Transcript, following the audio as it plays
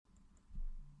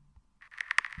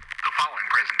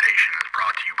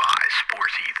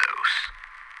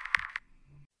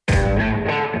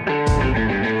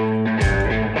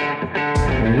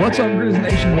What's up, Grizz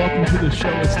Nation? Welcome to the show.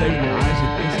 It's David and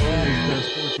Isaac. This is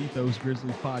the Sports Ethos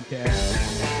Grizzlies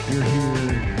podcast. We're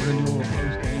here. We're going to do a little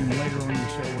post game. Later on in the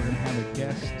show, we're going to have a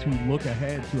guest to look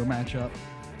ahead to a matchup.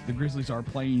 The Grizzlies are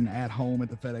playing at home at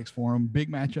the FedEx Forum. Big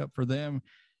matchup for them.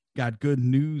 Got good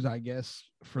news, I guess,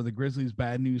 for the Grizzlies.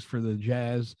 Bad news for the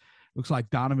Jazz. Looks like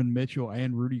Donovan Mitchell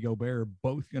and Rudy Gobert are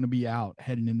both going to be out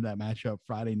heading into that matchup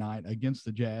Friday night against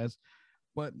the Jazz.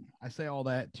 But I say all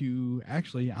that to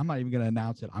actually, I'm not even going to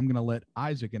announce it. I'm going to let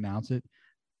Isaac announce it.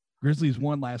 Grizzlies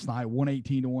won last night,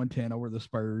 118-110 over the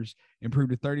Spurs,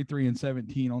 improved to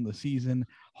 33-17 on the season,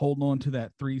 holding on to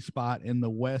that 3 spot in the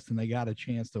West, and they got a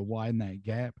chance to widen that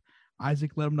gap.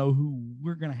 Isaac, let them know who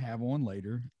we're going to have on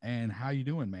later and how you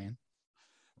doing, man.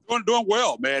 Doing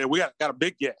well, man. And we got a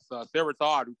big guest, Sarah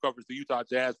Todd, who covers the Utah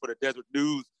Jazz for the Desert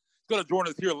News. She's going to join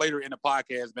us here later in the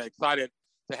podcast, man. Excited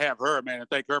to have her, man, and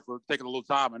thank her for taking a little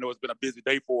time. I know it's been a busy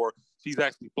day for her. She's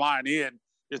actually flying in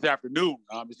this afternoon.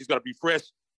 She's going to be fresh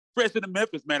into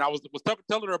Memphis, man. I was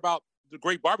telling her about the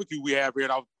great barbecue we have here,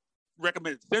 and I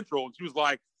recommended Central, and she was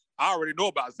like, I already know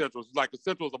about Central. She's like, the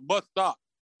Central is a must stop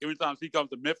every time she comes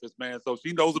to Memphis, man. So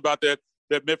she knows about that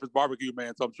Memphis barbecue,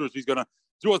 man. So I'm sure she's going to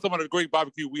enjoy some of the great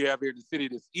barbecue we have here in the city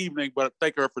this evening. But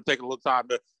thank her for taking a little time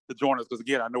to join us, because,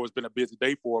 again, I know it's been a busy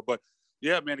day for her. But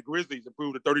yeah, man, the Grizzlies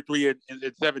improved to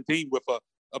 33-17 with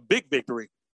a big victory.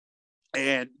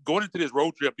 And going into this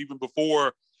road trip, even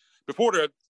before the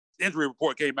injury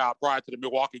report came out prior to the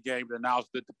Milwaukee game, that announced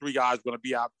that the 3 guys were going to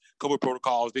be out, COVID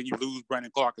protocols, then you lose Brandon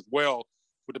Clarke as well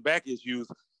with the back issues.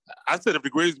 I said if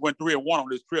the Grizzlies went 3-1 on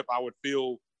this trip, I would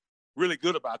feel really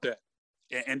good about that.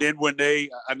 And then when they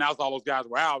announced all those guys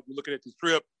were out, you're looking at this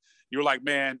trip, you're like,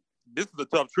 man, this is a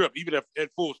tough trip. Even if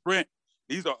at full sprint,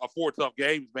 these are 4 tough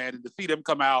games, man. And to see them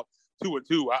come out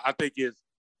 2-2, I think is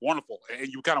wonderful. And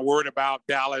you were kind of worried about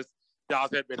Dallas.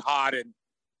 Dallas had been hot, and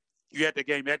you had the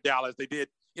game at Dallas. They did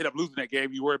end up losing that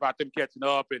game. You worry about them catching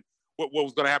up and what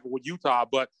was going to happen with Utah.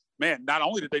 But, man, not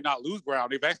only did they not lose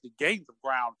ground, they've actually gained some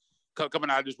ground coming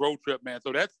out of this road trip, man.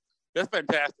 So that's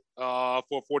fantastic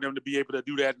for them to be able to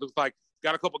do that. It looks like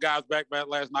got a couple guys back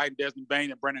last night, Desmond Bane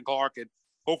and Brandon Clarke, and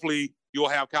hopefully you'll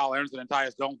have Kyle Anderson and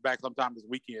Tyus Jones back sometime this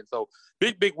weekend. So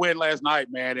big win last night,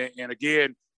 man. And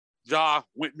again, Ja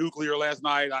went nuclear last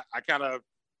night. I kind of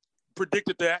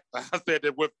predicted that. I said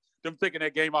that with them taking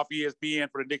that game off ESPN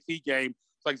for the Knicks Heat game,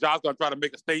 it's like Ja's going to try to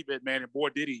make a statement, man. And boy,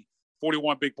 did he.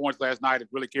 41 big points last night and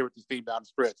really carried this team down the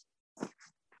stretch.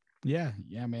 Yeah,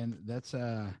 man. That's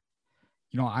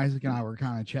Isaac and I were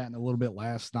kind of chatting a little bit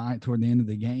last night toward the end of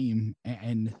the game,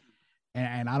 and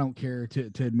I don't care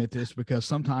to admit this, because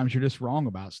sometimes you're just wrong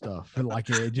about stuff. Like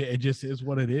it just is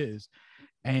what it is.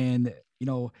 And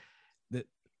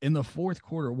in the fourth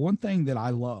quarter, one thing that I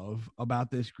love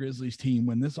about this Grizzlies team,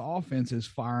 when this offense is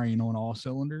firing on all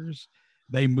cylinders,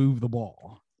 they move the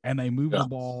ball, and they move the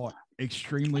ball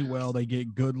extremely well. They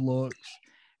get good looks,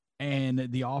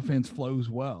 and the offense flows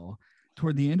well.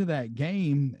 Toward the end of that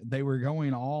game, they were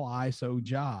going all ISO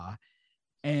Ja,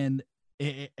 and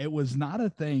it was not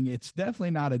a thing. It's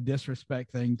definitely not a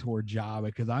disrespect thing toward Ja,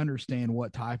 because I understand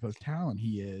what type of talent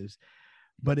he is,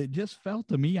 but it just felt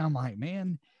to me, I'm like,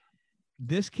 man,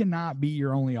 this cannot be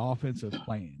your only offensive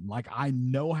plan. Like, I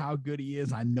know how good he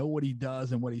is. I know what he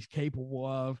does and what he's capable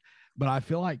of, but I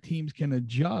feel like teams can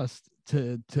adjust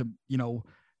to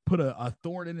put a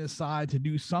thorn in his side to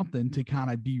do something to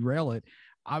kind of derail it.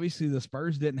 Obviously, the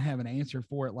Spurs didn't have an answer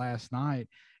for it last night.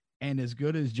 And as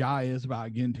good as Ja is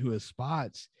about getting to his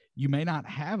spots, you may not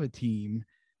have a team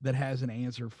that has an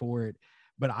answer for it.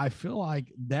 But I feel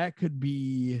like that could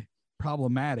be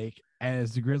problematic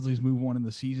as the Grizzlies move on in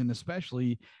the season,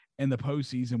 especially in the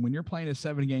postseason. When you're playing a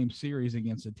 7-game series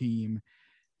against a team,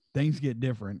 things get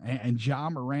different. And Ja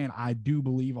Morant, I do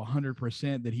believe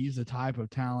 100% that he's the type of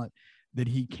talent that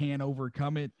he can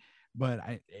overcome it. But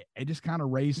it just kind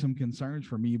of raised some concerns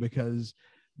for me, because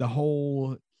the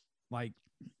whole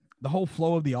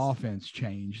flow of the offense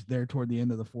changed there toward the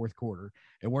end of the fourth quarter.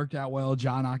 It worked out well.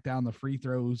 Ja knocked down the free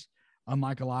throws,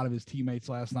 unlike a lot of his teammates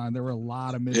last night. There were a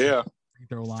lot of misses from the free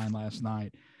throw line last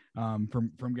night.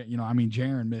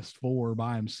 Jaren missed 4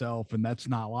 by himself, and that's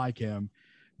not like him.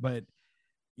 But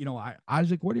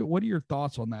Isaac, what are your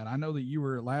thoughts on that? I know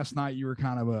that last night you were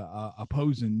kind of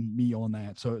opposing me on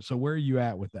that. So where are you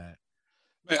at with that?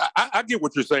 Man, I get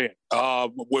what you're saying.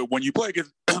 When you play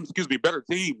against, better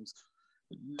teams,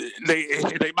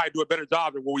 they might do a better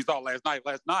job than what we saw last night.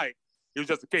 Last night, it was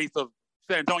just a case of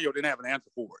San Antonio didn't have an answer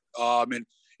for it. And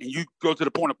you go to the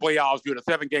point of playoffs, you're in a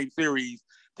 7-game series.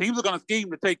 Teams are going to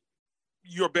scheme to take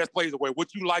your best plays away.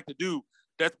 What you like to do,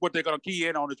 that's what they're going to key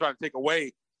in on to try to take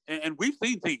away. And we've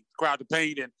seen teams crowd the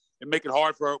paint and make it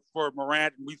hard for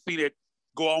Morant. And we've seen it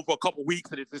go on for a couple of weeks,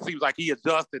 and it just seems like he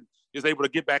adjusts and is able to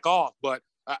get back off. But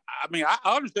I mean,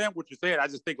 I understand what you're saying. I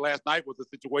just think last night was a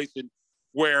situation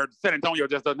where San Antonio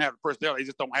just doesn't have the personnel. They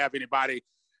just don't have anybody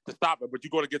to stop it. But you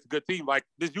go against a good team like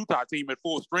this Utah team at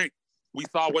full strength. We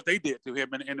saw what they did to him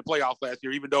in the playoffs last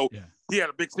year, even though he had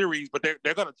a big series. But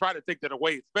they're going to try to take that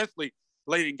away, especially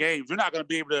late in games. You're not going to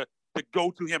be able to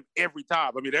go to him every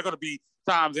time. I mean, there are going to be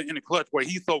times in the clutch where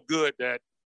he's so good that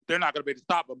they're not going to be able to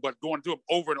stop him. But going to him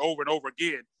over and over and over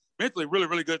again, eventually really,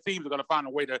 really good teams are going to find a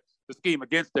way to scheme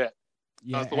against that.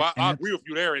 Yeah, so I agree with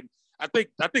you there. And I think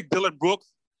Dillon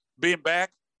Brooks being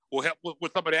back will help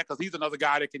with some of that, because he's another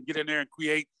guy that can get in there and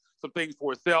create some things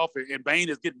for himself. And Bane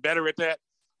is getting better at that.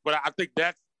 But I think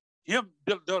that's him,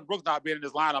 Dillon Brooks not being in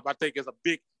his lineup, I think is a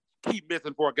big key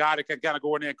missing for a guy that can kind of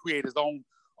go in there and create his own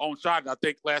shot. And I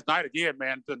think last night, again,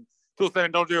 man, until San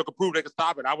Antonio could prove they could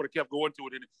stop it, I would have kept going to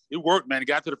it. And it worked, man. He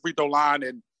got to the free throw line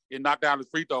and knocked down his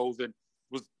free throws and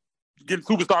was getting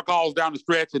superstar calls down the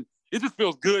stretch. And it just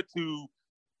feels good to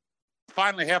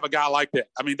finally have a guy like that.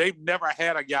 I mean, they've never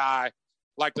had a guy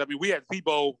like that. I mean, we had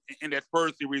Z-Bo in that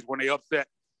Spurs series when they upset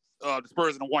the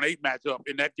Spurs in a 1-8 matchup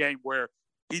in that game where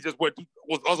he just was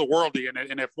otherworldly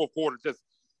in that fourth quarter, just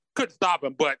couldn't stop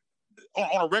him. But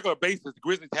on a regular basis, the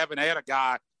Grizzlies haven't had a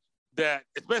guy that,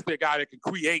 especially a guy that can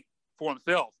create for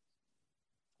himself,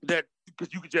 that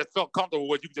because you could just feel comfortable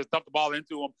with, you could just dump the ball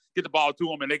into him, get the ball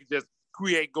to him, and they can just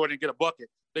create, go ahead and get a bucket.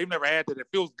 They've never had that. It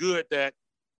feels good that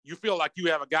you feel like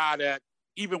you have a guy that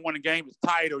even when the game is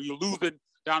tight or you're losing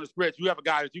down the stretch, you have a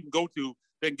guy that you can go to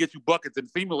that can get you buckets. And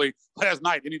seemingly last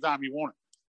night, anytime you want it.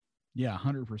 Yeah,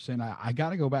 100%. I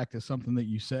got to go back to something that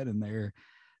you said in there,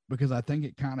 because I think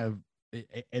it kind of,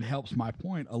 it helps my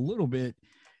point a little bit.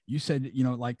 You said,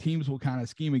 like teams will kind of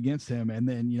scheme against him and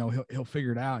then, he'll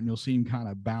figure it out and you'll see him kind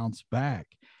of bounce back.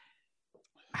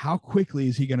 How quickly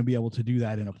is he going to be able to do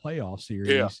that in a playoff series?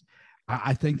 Yeah.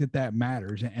 I think that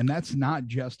matters. And that's not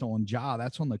just on Ja,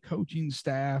 that's on the coaching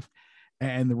staff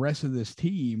and the rest of this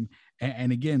team.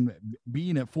 And again,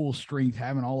 being at full strength,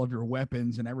 having all of your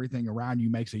weapons and everything around you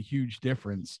makes a huge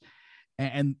difference.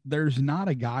 And there's not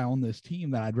a guy on this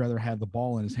team that I'd rather have the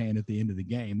ball in his hand at the end of the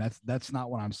game. That's not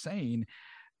what I'm saying.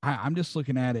 I'm just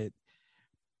looking at it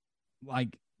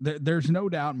like there's no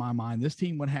doubt in my mind this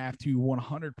team would have to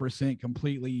 100%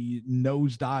 completely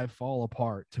nosedive, fall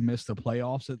apart to miss the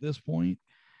playoffs at this point,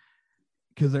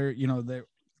 because they're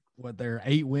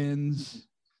 8 wins,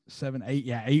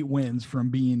 8 wins from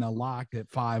being locked at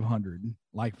 500.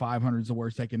 Like 500 is the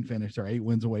worst they can finish. They're 8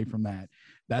 wins away from that.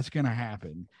 That's going to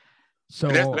happen. So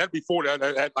that's before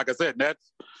that, like I said,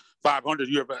 that's 500.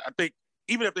 I think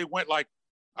even if they went like,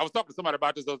 I was talking to somebody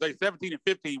about this the other day, 17 and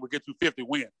 15 would get you 50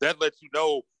 wins. That lets you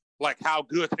know like how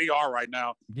good they are right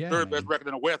now. Yeah, third best record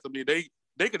in the West. I mean,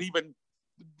 they could even,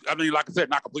 I mean, like I said,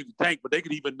 not completely tank, but they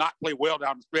could even not play well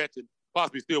down the stretch and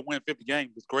possibly still win 50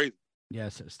 games. It's crazy.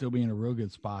 Yes, still be in a real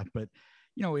good spot. But,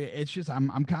 it's just I'm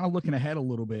kind of looking ahead a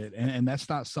little bit. And that's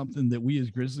not something that we as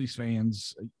Grizzlies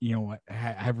fans,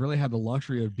 have really had the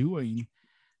luxury of doing,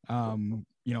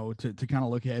 to kind of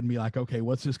look ahead and be like, okay,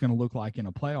 what's this going to look like in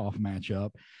a playoff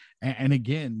matchup? And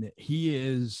again, he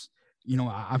is,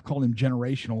 I've called him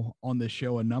generational on this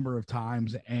show a number of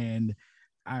times, and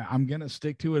I'm going to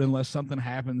stick to it unless something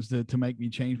happens to make me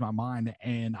change my mind.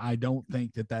 And I don't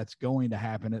think that that's going to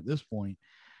happen at this point,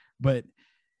 but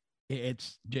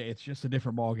it's just a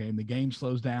different ball game. The game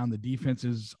slows down. The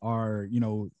defenses are,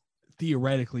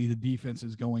 theoretically the defense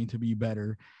is going to be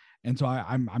better. And so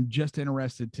I'm just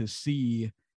interested to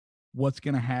see what's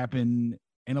going to happen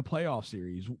in a playoff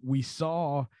series. We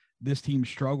saw this team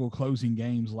struggle closing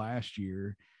games last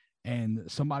year, and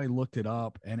somebody looked it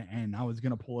up, and I was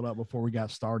going to pull it up before we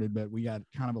got started, but we got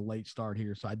kind of a late start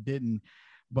here, so I didn't.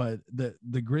 But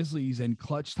the Grizzlies in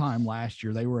clutch time last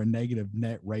year, they were a negative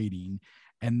net rating.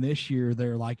 And this year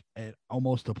they're like at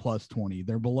almost a plus 20.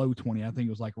 They're below 20. I think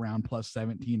it was like around plus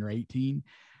 17 or 18.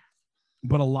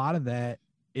 But a lot of that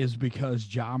is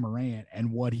because Ja Morant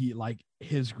and what he, like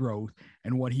his growth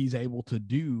and what he's able to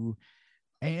do,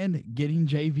 and getting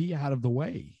JV out of the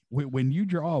way. When you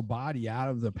draw a body out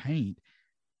of the paint,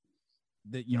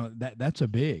 that's a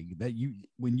big that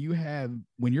when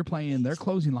you're playing, their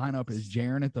closing lineup is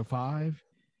Jaren at the 5.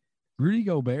 Rudy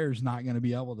Gobert is not going to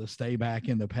be able to stay back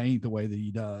in the paint the way that he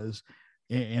does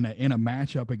in a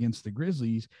matchup against the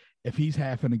Grizzlies if he's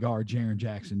having to guard Jaren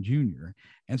Jackson Jr.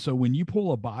 And so when you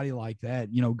pull a body like that,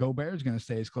 Gobert is going to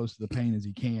stay as close to the paint as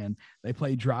he can. They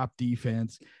play drop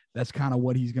defense. That's kind of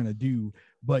what he's going to do.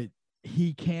 But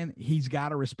he's got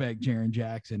to respect Jaren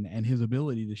Jackson and his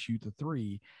ability to shoot the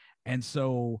 3. And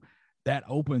so that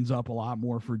opens up a lot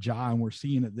more for Ja, and we're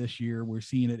seeing it this year. We're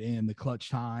seeing it in the clutch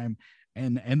time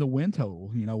and the win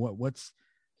total. You know what's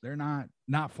they're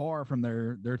not far from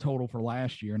their total for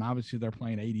last year, and obviously they're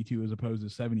playing 82 as opposed to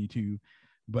 72,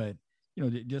 but you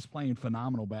know just playing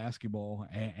phenomenal basketball,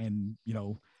 and you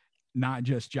know not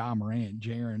just Ja Morant,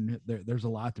 Jaren. There's a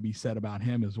lot to be said about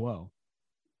him as well.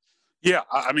 Yeah,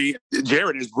 I mean,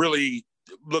 Jaren has really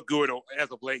looked good as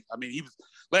of late. I mean, he was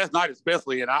last night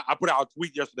especially, and I put out a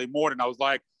tweet yesterday morning. I was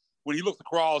like, when he looks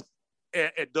across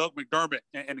at Doug McDermott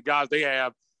and the guys they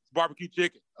have, barbecue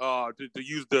chicken, to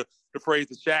use the phrase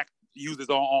that Shaq uses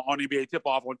on NBA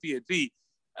Tip-Off on TNT.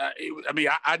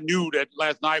 I knew that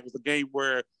last night was a game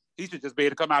where he should just be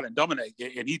able to come out and dominate,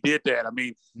 and he did that. I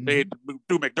mean, they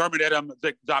threw McDermott at him,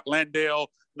 Jock Landale.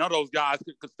 None of those guys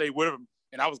could stay with him,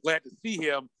 and I was glad to see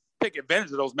him take advantage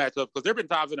of those matchups, because there have been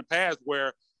times in the past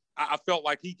where I felt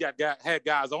like he had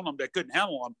guys on him that couldn't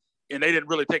handle him, and they didn't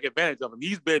really take advantage of him.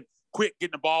 He's been quick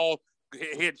getting the ball,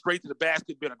 heading straight to the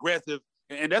basket, been aggressive,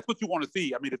 and that's what you want to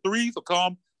see. I mean, the threes will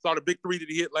come. Saw the big three that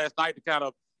he hit last night to kind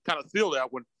of seal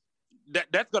that one.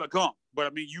 That's going to come. But I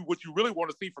mean, what you really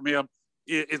want to see from him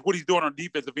is what he's doing on the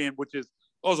defensive end, which is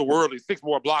otherworldly. 6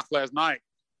 more blocks last night,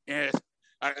 and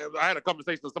I had a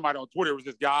conversation with somebody on Twitter. It was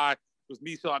this guy. It was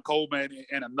me, Sean Coleman,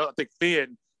 and another, I think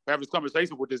Finn, having this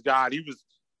conversation with this guy. And he was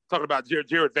talking about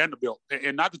Jared Vanderbilt,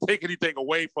 and not to take anything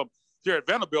away from Jared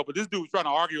Vanderbilt, but this dude was trying to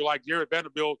argue like Jared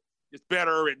Vanderbilt is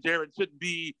better and Jared shouldn't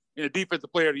be in a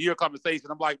defensive player of the year conversation.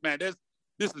 I'm like, man, this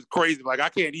is crazy. Like, I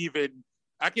can't even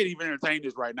entertain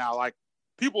this right now. Like,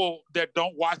 people that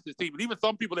don't watch this team, and even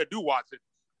some people that do watch it,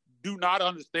 do not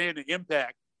understand the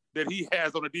impact that he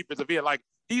has on the defensive end. Like,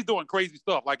 he's doing crazy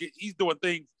stuff. Like, he's doing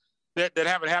things that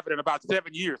haven't happened in about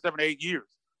 7 to 8 years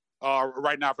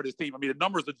right now for this team. I mean, the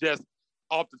numbers are just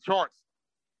off the charts.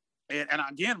 And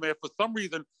again, man, for some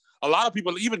reason, a lot of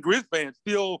people, even Grizz fans,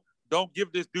 still don't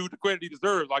give this dude the credit he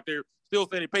deserves. Like, they're still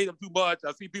saying they paid him too much.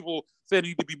 I see people saying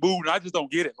he need to be booed, and I just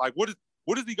don't get it. Like, what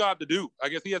does he got to do? I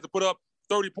guess he has to put up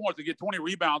 30 points and get 20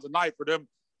 rebounds a night for them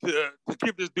to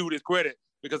give this dude his credit.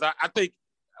 Because I think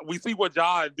we see what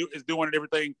Ja is doing and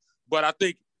everything, but I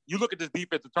think you look at this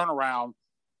defensive turnaround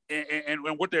and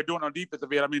what they're doing on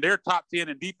defensive end. I mean, they're top 10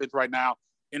 in defense right now,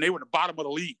 and they were the bottom of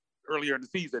the league earlier in the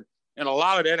season. And a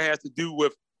lot of that has to do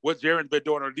with what Jaren's been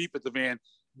doing on the defensive end.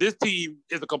 This team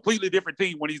is a completely different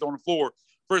team when he's on the floor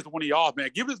versus when he's off, man.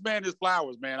 Give this man his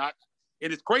flowers, man.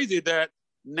 And it's crazy that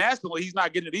nationally he's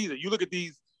not getting it either. You look at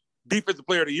these defensive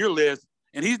player of the year lists,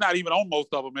 and he's not even on most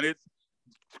of them, and it's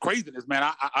craziness, man.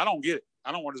 I don't get it.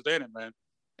 I don't understand it, man.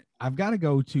 I've got to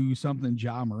go to something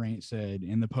Ja Morant said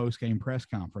in the post-game press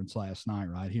conference last night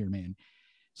right here, man.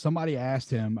 Somebody asked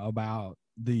him about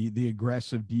the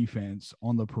aggressive defense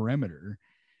on the perimeter,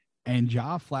 and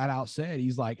Ja flat out said,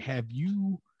 he's like, have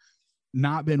you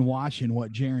not been watching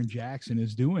what Jaren Jackson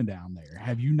is doing down there?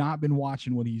 Have you not been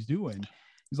watching what he's doing?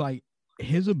 He's like,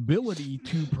 his ability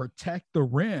to protect the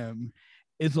rim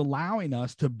is allowing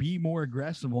us to be more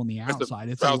aggressive on the outside.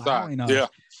 It's allowing us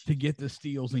to get the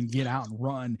steals and get out and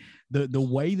run. The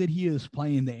way that he is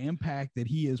playing, the impact that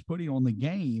he is putting on the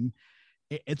game,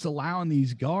 it's allowing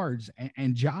these guards.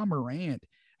 And Ja Morant,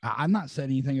 I'm not saying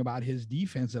anything about his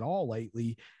defense at all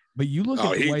lately, but you look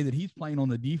at the way that he's playing on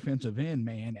the defensive end,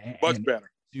 man. Much better.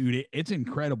 Dude, it's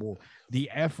incredible. The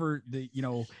effort that,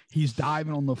 he's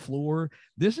diving on the floor.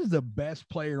 This is the best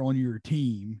player on your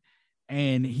team,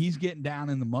 and he's getting down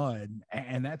in the mud,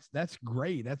 and that's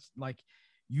great. That's like,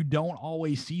 you don't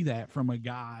always see that from a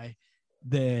guy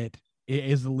that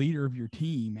is the leader of your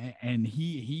team, and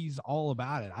he's all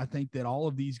about it. I think that all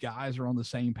of these guys are on the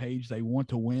same page. They want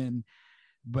to win,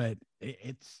 but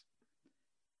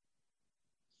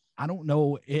I don't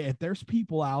know if there's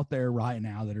people out there right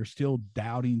now that are still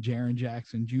doubting Jaren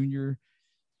Jackson Jr.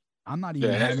 I'm not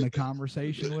even having a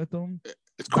conversation with them.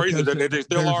 It's crazy that they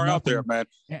still are out there, man.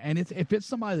 And if it's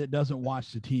somebody that doesn't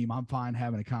watch the team, I'm fine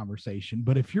having a conversation.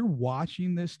 But if you're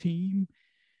watching this team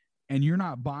and you're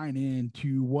not buying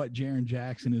into what Jaren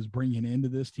Jackson is bringing into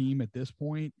this team at this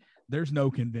point, there's no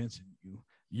convincing you.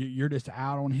 You're just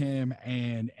out on him,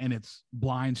 and it's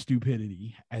blind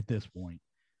stupidity at this point.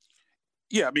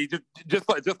 Yeah, I mean, just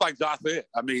like Josh said,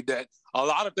 I mean, that a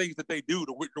lot of things that they do,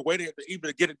 the way they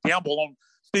even get a gamble on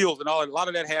steals and all, a lot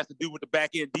of that has to do with the back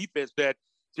end defense that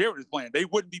Jared is playing. They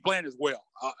wouldn't be playing as well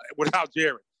without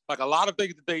Jared. Like, a lot of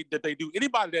things that they do.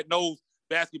 Anybody that knows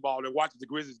basketball that watches the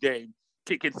Grizzlies game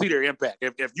can see their impact.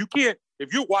 If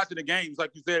you're watching the games,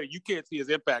 like you said, you can't see his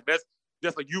impact.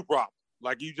 That's a you problem.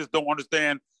 Like, you just don't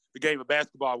understand the game of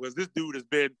basketball, because this dude has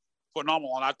been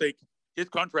phenomenal, and I think his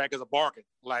contract is a bargain.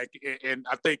 Like, and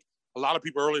I think a lot of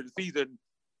people early in the season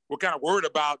were kind of worried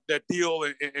about that deal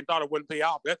and thought it wouldn't pay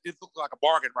out. It looks like a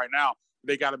bargain right now.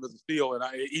 They got him as a steal, and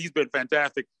he's been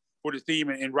fantastic for this team,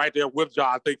 and right there with Ja,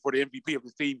 I think, for the MVP of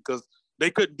this team, because they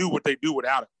couldn't do what they do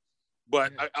without him.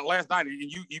 But last night, and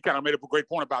you kind of made up a great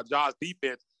point about Ja's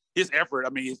defense. His effort, I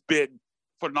mean, it's been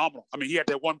phenomenal. I mean, he had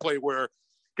that one play where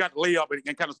he got the layup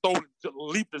and kind of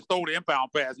leaped and stole the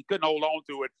inbound pass. He couldn't hold on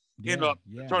to it, ended up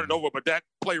turning it over. But that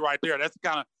play right there, that's the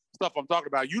kind of stuff I'm talking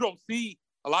about. You don't see,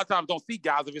 a lot of times don't see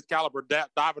guys of his caliber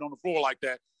diving on the floor like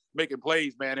that, making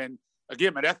plays, man. And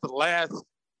again, man, that's the last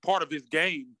part of his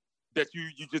game that you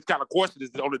just kind of question is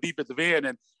on the defensive end.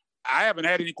 And I haven't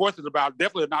had any questions about,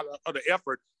 definitely not of the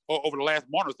effort over the last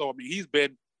month or so. I mean, he's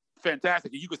been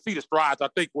fantastic. And you can see the strides, I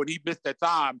think, when he missed that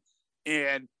time,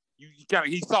 and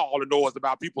he saw all the noise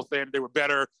about people saying that they were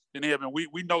better than him. And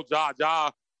we know Ja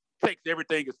takes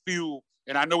everything as fuel.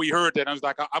 And I know he heard that. And I was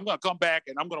like, I'm going to come back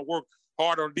and I'm going to work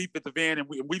hard on the defensive end. And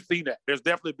we've seen that. There's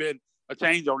definitely been a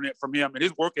change on it from him. And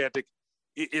his work ethic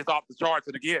is off the charts.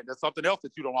 And again, that's something else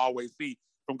that you don't always see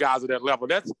from guys at that level.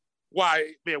 That's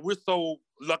why, man, we're so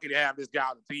lucky to have this guy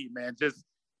on the team, man. Just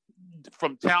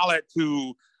from talent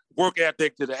to work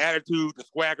ethic to the attitude, the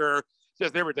swagger,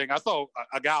 just everything. I saw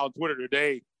a guy on Twitter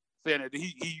today saying that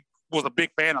he was a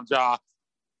big fan of Ja,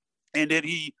 and then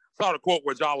he saw the quote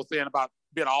where Ja was saying about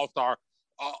being an all-star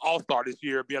this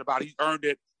year, being about he earned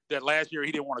it, that last year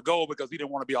he didn't want to go because he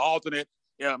didn't want to be an alternate,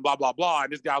 and blah, blah, blah.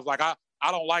 And this guy was like, I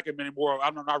don't like him anymore.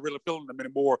 I'm not really feeling him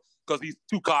anymore because he's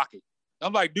too cocky.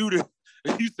 I'm like, dude, are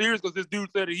you serious? Because this dude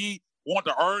said that he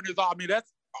wanted to earn his. I mean,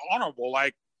 that's honorable.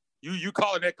 Like, you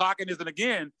calling that cockiness. And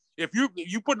again, if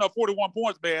you putting up 41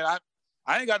 points, man,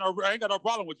 I ain't got no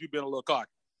problem with you being a little cocky.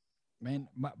 Man,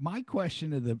 my question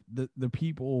to the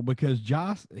people, because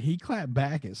Josh, he clapped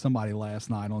back at somebody last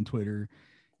night on Twitter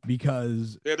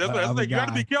because you got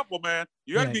to be careful, man.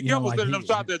 You got to be careful sending them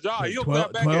shots at Ja. He'll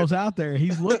clap back. 12's out there.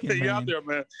 He's looking. He's out there,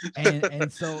 man.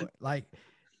 and so like.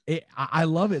 I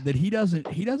love it that he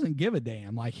doesn't give a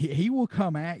damn. Like he will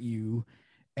come at you,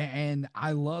 and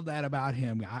I love that about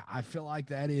him. I feel like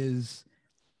that is,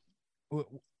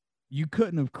 you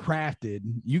couldn't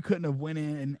have went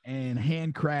in and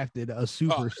handcrafted a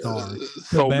superstar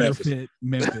to benefit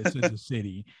Memphis as a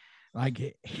city.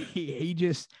 Like he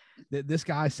just, this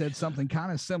guy said something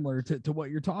kind of similar to what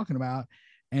you're talking about.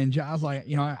 And Ja's like,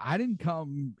 I didn't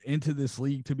come into this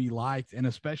league to be liked, and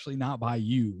especially not by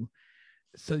you.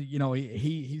 So,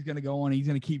 he's going to go on, he's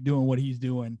going to keep doing what he's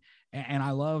doing. And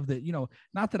I love that,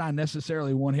 not that I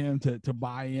necessarily want him to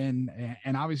buy in.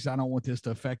 And obviously I don't want this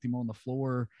to affect him on the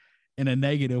floor in a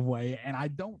negative way. And I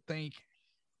don't think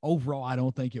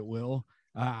it will.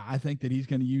 I think that he's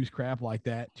going to use crap like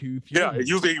that to fuel him.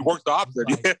 Usually he works the opposite.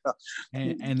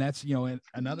 Right. And that's,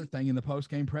 another thing in the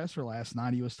post-game presser last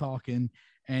night, he was talking,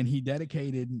 and he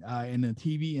dedicated in a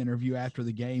TV interview after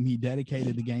the game, he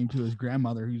dedicated the game to his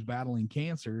grandmother who's battling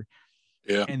cancer.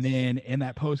 Yeah. And then in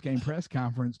that post-game press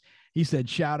conference, he said,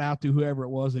 shout out to whoever it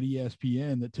was at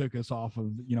ESPN that took us off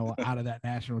of, out of that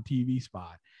national TV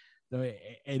spot. So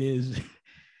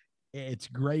it's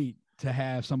great to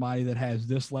have somebody that has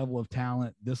this level of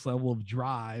talent, this level of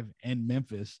drive in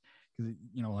Memphis. Because,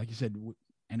 like you said,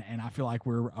 and I feel like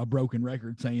we're a broken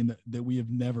record saying that we have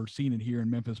never seen it here in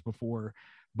Memphis before,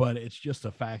 but it's just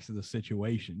the facts of the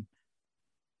situation.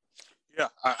 Yeah,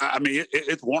 I mean,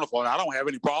 it's wonderful. And I don't have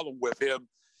any problem with him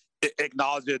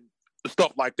acknowledging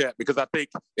stuff like that, because I think,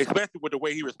 especially with the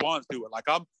way he responds to it, like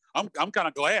I'm kind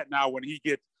of glad now when he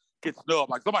gets snubbed.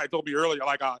 Like somebody told me earlier,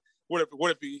 like, what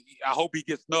if I hope he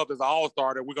gets snubbed as an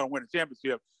all-star that we're going to win a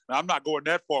championship. Now, I'm not going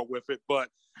that far with it, but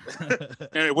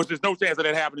which there's no chance of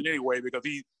that happening anyway, because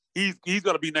he's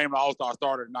going to be named an all-star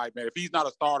starter tonight, man. If he's not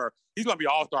a starter, he's going to be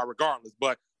an all-star regardless.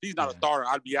 But if he's not a starter,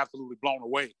 I'd be absolutely blown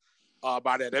away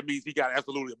by that. That means he got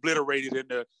absolutely obliterated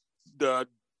in the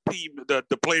team,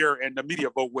 the player, and the media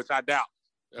vote, which I doubt.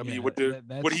 I mean, with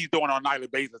what he's doing on a nightly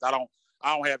basis, I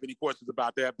don't have any questions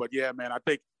about that. But yeah, man, I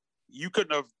think you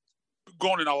couldn't have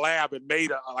gone in a lab and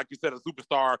made like you said, a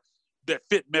superstar that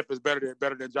fit Memphis better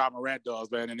than Ja Morant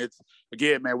does, man. And it's,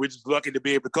 again, man, we're just lucky to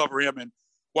be able to cover him and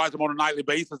watch him on a nightly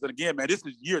basis. And again, man, this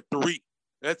is year 3.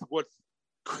 That's what's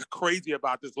crazy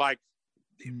about this. Like,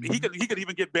 he could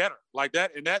even get better like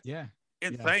that, and that's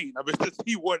insane. I mean, to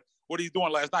see what he's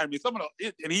doing last night. I mean,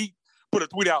 and he put a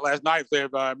tweet out last night saying,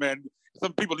 man,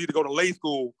 some people need to go to lay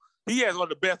school. He has one of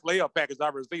the best layup packages I've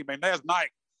ever seen, man. Last night,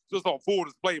 just on full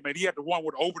display, man. He had the one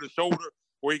with over the shoulder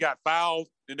where he got fouled,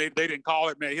 and they didn't call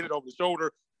it, man. He hit it over the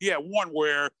shoulder. He had one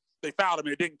where they fouled him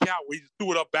and it didn't count, where he just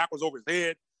threw it up backwards over his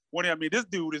head. I mean, this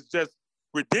dude is just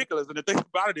ridiculous. And the thing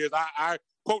about it is, I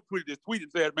quote tweeted this tweet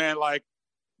and said, man, like,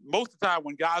 most of the time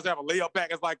when guys have a layup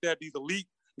package like that, these elite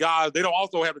guys, they don't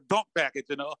also have the dunk package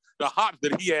and the hops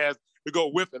that he has to go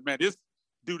with it. Man, this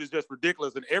dude is just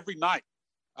ridiculous. And every night,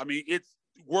 I mean, it's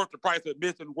worth the price of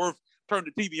admission, worth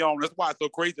turning the TV on. That's why it's so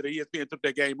crazy that ESPN took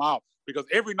that game out, because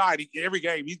every night, every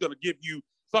game, he's going to give you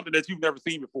something that you've never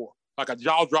seen before, like a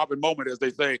jaw-dropping moment, as they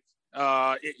say.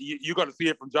 You're going to see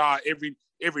it from Ja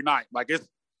every night. Like, it's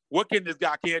what can this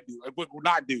guy can't do? What will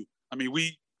not do? I mean,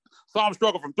 we saw him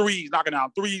struggle from threes, knocking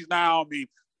down threes now. I mean,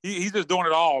 he's just doing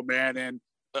it all, man. And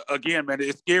again, man,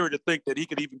 it's scary to think that he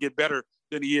could even get better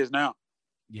than he is now.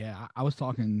 Yeah, I was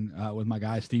talking with my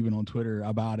guy Steven on Twitter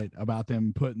about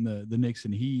them putting the Knicks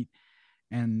in heat.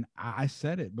 And I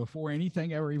said it before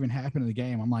anything ever even happened in the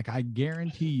game. I'm like, I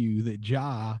guarantee you that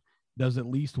Ja does at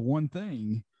least one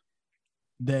thing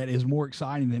that is more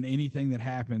exciting than anything that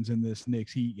happens in this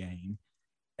Knicks Heat game.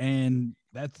 And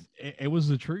it was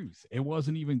the truth. It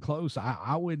wasn't even close.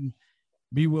 I would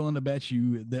be willing to bet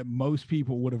you that most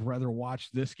people would have rather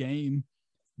watched this game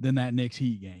than that Knicks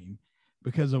Heat game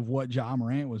because of what Ja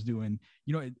Morant was doing.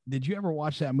 You know, did you ever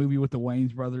watch that movie with the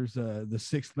Wayans brothers, The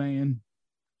Sixth Man?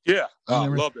 Yeah, I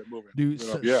love that movie. Dude,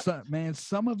 man,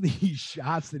 some of these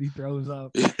shots that he throws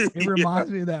up, it reminds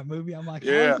me of that movie. I'm like,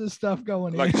 how's this stuff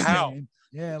going like in? How? Man?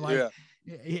 Yeah,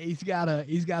 he's got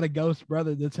a ghost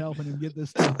brother that's helping him get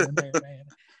this stuff in there, man.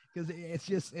 Because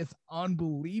it's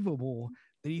unbelievable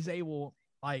that he's able,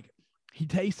 like, he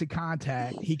takes the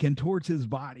contact, he contorts his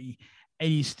body, and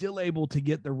he's still able to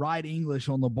get the right English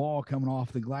on the ball coming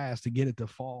off the glass to get it to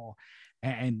fall.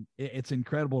 And it's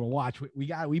incredible to watch.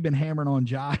 We've been hammering on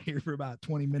Ja here for about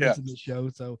 20 minutes of the show.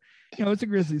 So, you know, it's a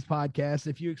Grizzlies podcast.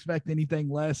 If you expect anything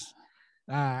less,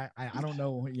 I don't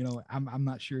know. You know, I'm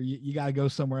not sure. You got to go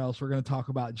somewhere else. We're going to talk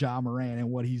about Ja Morant and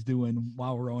what he's doing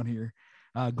while we're on here.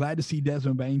 Glad to see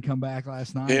Desmond Bane come back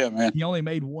last night. Yeah, man. He only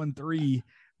made 1 3,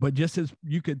 but just as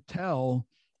you could tell,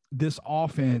 this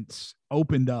offense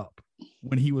opened up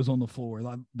when he was on the floor.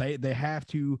 Like they have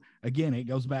to, again, it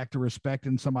goes back to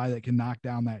respecting somebody that can knock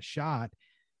down that shot.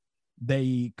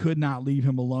 They could not leave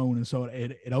him alone. And so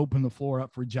it opened the floor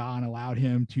up for Ja and allowed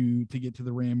him to get to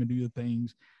the rim and do the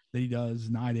things that he does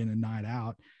night in and night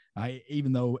out.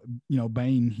 Even though, you know,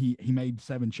 Bane, he made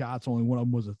 7 shots, only one of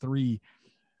them was a 3.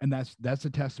 And that's a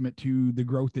testament to the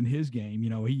growth in his game. You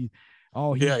know, he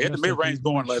had the mid-range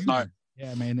going last night.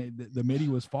 Yeah, man, the midi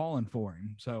was falling for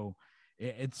him. So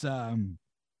it's I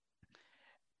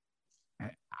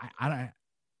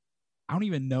don't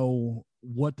even know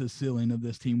what the ceiling of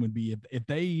this team would be if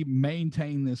they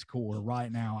maintain this core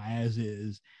right now as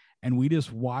is, and we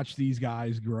just watch these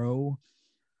guys grow.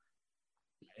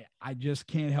 I just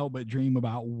can't help but dream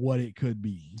about what it could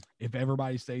be if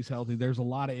everybody stays healthy. There's a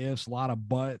lot of ifs, a lot of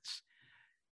buts,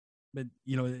 but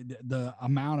you know, the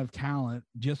amount of talent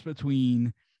just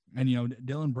between, and, you know,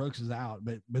 Dylan Brooks is out,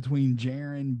 but between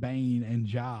Jaren, Bane, and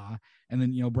Ja, and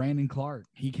then, you know, Brandon Clark,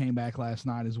 he came back last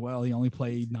night as well. He only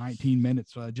played 19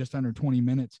 minutes, just under 20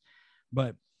 minutes,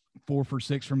 but 4 for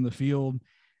 6 from the field,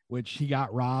 which he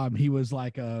got robbed. He was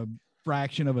like a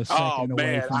fraction of a second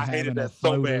away from having a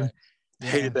floater. I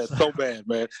hated that so bad,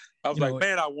 man. I was like,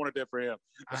 man, I wanted that for him.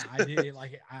 I did.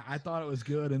 Like, I thought it was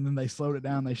good, and then they slowed it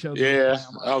down. They showed. Yeah,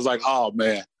 I was like, oh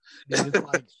man. Dude, it's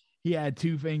like he had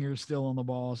 2 fingers still on the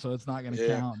ball, so it's not going to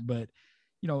count. But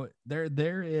you know,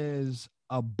 there is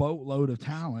a boatload of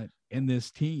talent in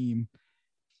this team,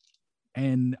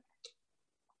 and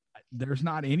there's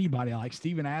not anybody like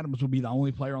Steven Adams would be the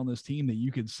only player on this team that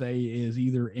you could say is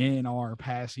either in or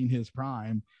passing his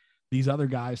prime. These other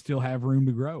guys still have room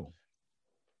to grow.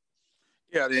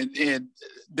 Yeah, and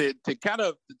to kind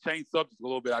of change subjects a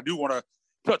little bit, I do want to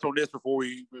touch on this before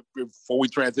we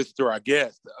transition to our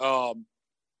guest.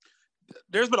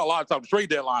 There's been a lot of time. Trade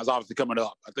deadlines obviously coming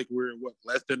up. I think we're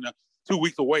less than 2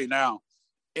 weeks away now,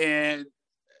 and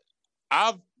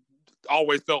I've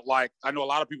always felt like, I know a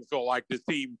lot of people feel like this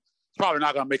team is probably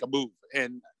not going to make a move.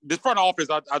 And this front office,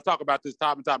 I talk about this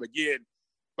time and time again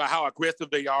about how aggressive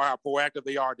they are, how proactive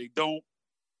they are.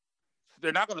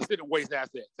 They're not going to sit and waste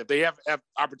assets. If they have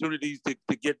opportunities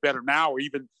to get better now or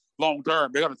even long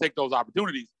term, they're going to take those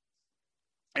opportunities.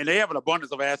 And they have an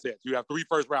abundance of assets. You have 3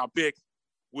 first-round picks,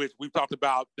 which we've talked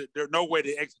about. There's no way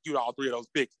to execute all 3 of those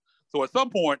picks. So at some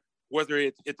point, whether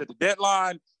it's at the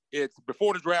deadline, it's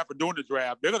before the draft or during the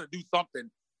draft, they're going to do something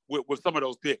with some of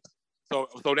those picks. So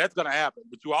that's going to happen.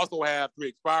 But you also have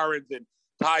 3 expirings and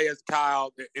Tyus,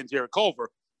 Kyle, and Jared Culver,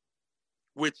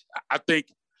 which I think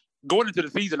going into the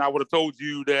season, I would have told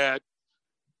you that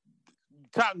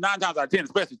 9 times out of 10,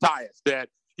 especially Tyus, that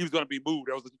he was going to be moved.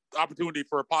 There was an opportunity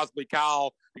for possibly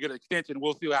Kyle to get an extension.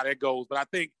 We'll see how that goes. But I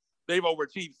think they've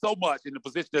overachieved so much in the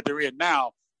position that they're in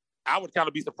now. I would kind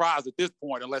of be surprised at this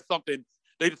point unless something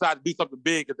they decide to do something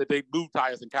big that they move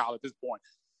Tyus and Kyle at this point.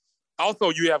 Also,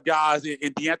 you have guys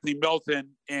in D'Anthony Melton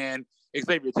and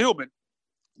Xavier Tillman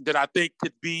that I think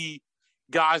could be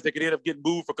guys that could end up getting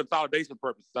moved for consolidation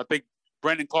purposes. I think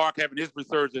Brandon Clark having his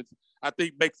resurgence, I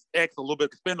think makes X a little bit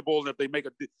expendable. And if they make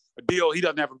a deal, he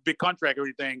doesn't have a big contract or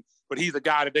anything, but he's a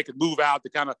guy that they could move out to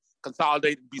kind of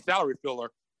consolidate and be salary filler.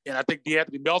 And I think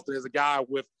D'Anthony Melton is a guy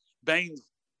with Bane's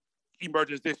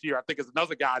emergence this year. I think is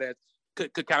another guy that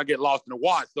could kind of get lost in the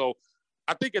watch. So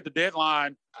I think at the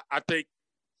deadline, I think,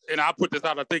 and I'll put this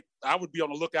out, I think I would be on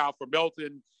the lookout for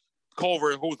Melton,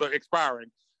 Culver, who's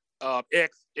expiring,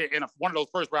 X, and one of those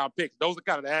first round picks. Those are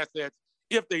kind of the assets.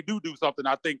 If they do something,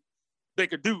 I think they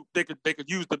could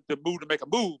use the move to make a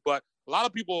move. But a lot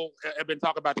of people have been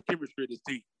talking about the chemistry of this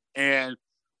team. And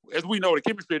as we know, the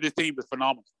chemistry of this team is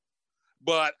phenomenal.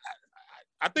 But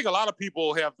I think a lot of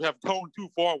people have gone too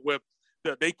far with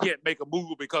that they can't make a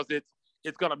move because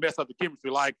it's going to mess up the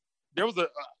chemistry. Like there was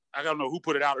I don't know who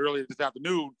put it out earlier this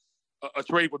afternoon, a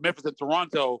trade with Memphis and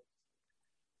Toronto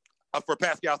for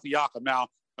Pascal Siakam. Now,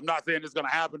 I'm not saying it's going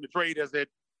to happen. The trade as it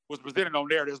was presented on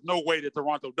there, there's no way that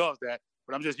Toronto does that.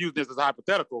 But I'm just using this as a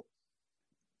hypothetical.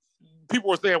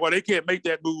 People were saying, well, they can't make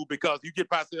that move because you get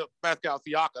Pascal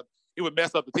Siakam, it would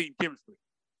mess up the team chemistry.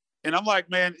 And I'm like,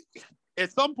 man,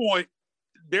 at some point,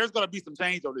 there's going to be some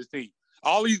change on this team.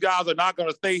 All these guys are not going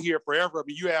to stay here forever. I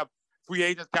mean, you have free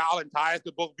agents, Kyle and Tyus,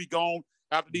 could both be gone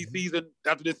after this season.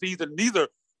 These are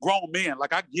grown men.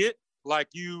 Like, I get, like,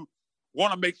 you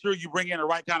want to make sure you bring in the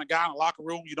right kind of guy in the locker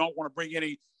room. You don't want to bring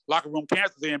any locker room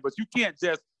cancers in, but you can't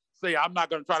just say, I'm not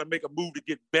going to try to make a move to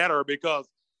get better because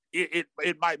it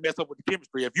might mess up with the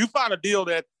chemistry. If you find a deal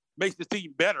that makes the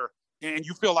team better and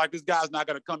you feel like this guy's not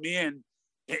going to come in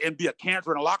and be a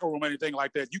cancer in a locker room or anything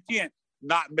like that, you can't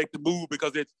not make the move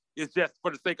because it's just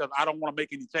for the sake of, I don't want to make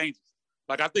any changes.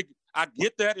 Like, I think I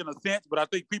get that in a sense, but I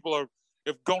think people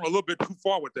have gone a little bit too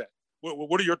far with that.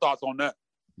 What are your thoughts on that?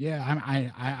 Yeah,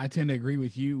 I tend to agree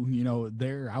with you. You know,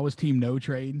 I was team no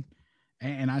trade,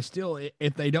 and I still,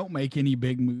 if they don't make any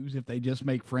big moves, if they just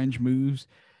make fringe moves,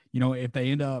 you know, if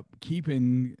they end up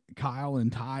keeping Kyle and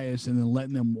Tyus and then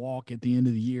letting them walk at the end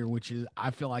of the year, which is,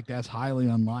 I feel like that's highly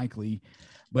unlikely.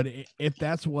 But if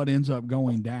that's what ends up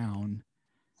going down,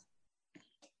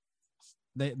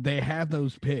 they have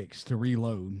those picks to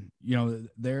reload. You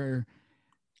know,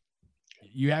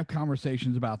 you have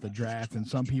conversations about the draft, and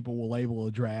some people will label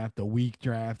a draft a weak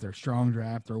draft or strong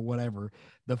draft or whatever.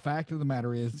 The fact of the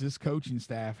matter is this coaching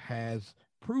staff has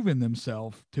proven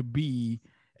themselves to be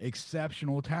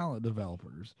exceptional talent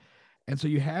developers. And so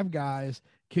you have guys,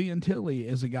 Killian Tilly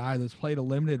is a guy that's played a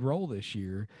limited role this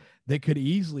year that could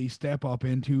easily step up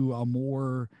into a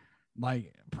more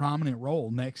like prominent role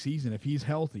next season if he's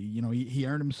healthy. You know, he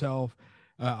earned himself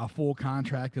a full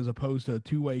contract as opposed to a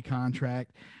two-way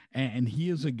contract. And he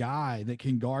is a guy that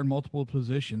can guard multiple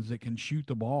positions, that can shoot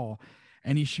the ball,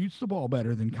 and he shoots the ball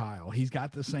better than Kyle. He's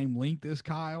got the same length as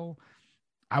Kyle.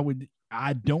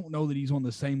 I don't know that he's on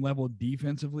the same level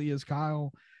defensively as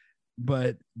Kyle,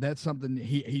 but that's something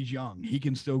he's young. He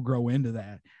can still grow into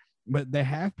that. But they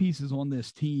have pieces on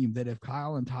this team that if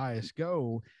Kyle and Tyus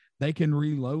go, they can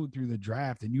reload through the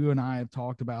draft. And you and I have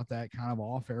talked about that kind of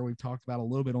off air. We've talked about a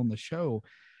little bit on the show,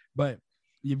 but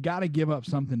you've got to give up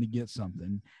something to get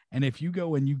something. And if you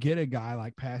go and you get a guy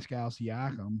like Pascal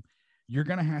Siakam, you're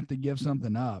going to have to give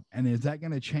something up. And is that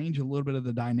going to change a little bit of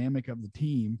the dynamic of the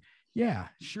team? Yeah,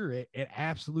 sure. It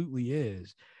absolutely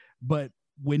is. But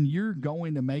when you're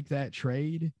going to make that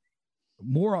trade,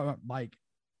 more like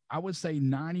I would say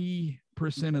 90%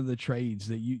 of the trades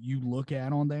that you look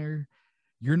at on there,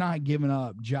 you're not giving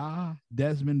up Ja,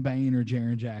 Desmond Bane, or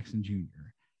Jaren Jackson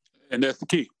Jr. And that's the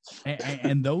key.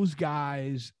 And those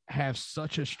guys have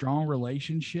such a strong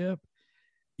relationship.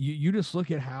 You just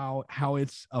look at how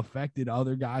it's affected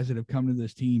other guys that have come to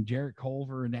this team, Jarrett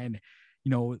Culver, and then,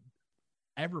 you know,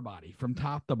 everybody from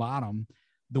top to bottom,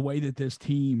 the way that this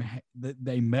team, that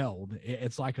they meld,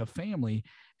 it's like a family.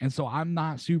 And so I'm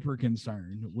not super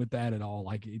concerned with that at all.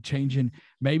 Like changing,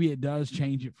 maybe it does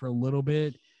change it for a little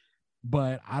bit,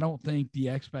 but I don't think the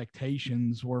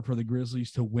expectations were for the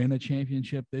Grizzlies to win a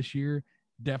championship this year.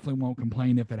 Definitely won't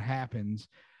complain if it happens,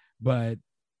 but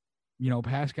you know,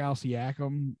 Pascal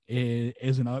Siakam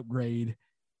is an upgrade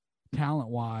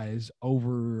talent-wise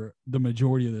over the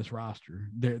majority of this roster.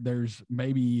 There's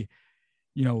maybe,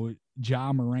 you know,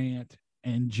 Ja Morant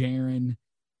and Jaren,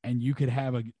 and you could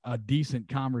have a decent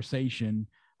conversation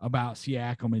about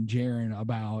Siakam and Jaren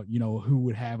about, you know, who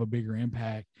would have a bigger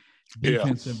impact.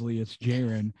 Defensively, it's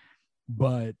Jaren,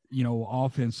 but, you know,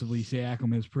 offensively,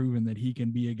 Siakam has proven that he can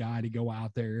be a guy to go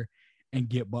out there and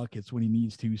get buckets when he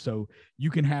needs to. So you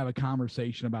can have a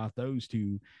conversation about those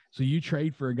two. So you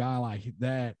trade for a guy like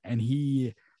that, and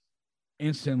he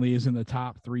instantly is in the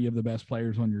top 3 of the best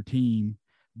players on your team.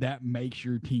 That makes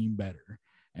your team better.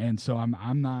 And so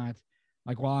I'm not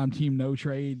like, while I'm team no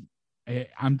trade,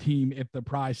 I'm team if the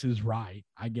price is right,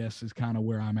 I guess is kind of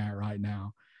where I'm at right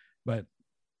now. But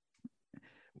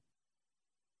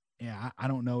yeah, I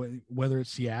don't know whether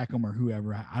it's Siakam or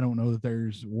whoever. I don't know that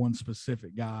there's one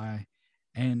specific guy.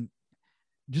 And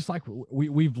just like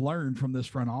we've learned from this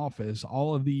front office,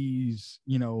 all of these,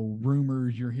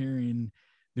 rumors you're hearing,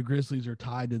 the Grizzlies are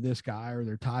tied to this guy or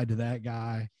they're tied to that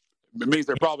guy. It means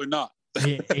they're probably not.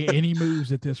 Any moves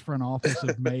that this front office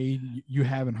have made, you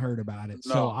haven't heard about it.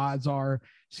 No. So odds are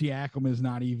Siakam is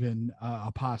not even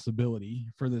a possibility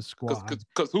for this squad.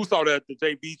 Because who saw that the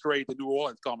JB trade to New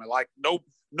Orleans coming? Like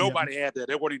nobody had that.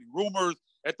 There weren't any rumors.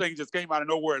 That thing just came out of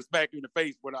nowhere and smacked you in the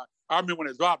face. When I remember when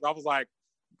it dropped, I was like,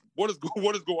 what is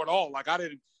going on? Like, I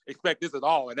didn't expect this at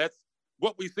all. And that's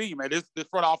what we see, man. This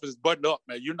front office is buttoned up,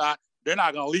 man. They're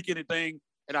not going to leak anything.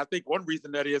 And I think one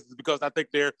reason that is because I think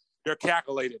they're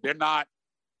calculated. They're not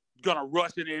going to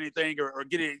rush into anything or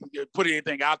put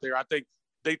anything out there. I think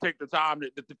they take the time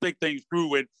to think things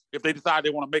through. And if they decide they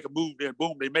want to make a move, then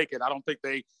boom, they make it. I don't think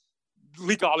they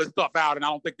leak all this stuff out. And I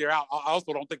don't think they're out. I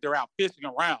also don't think they're out fishing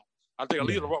around. I think at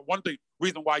least one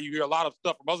reason why you hear a lot of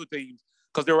stuff from other teams,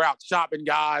 because they were out shopping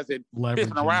guys and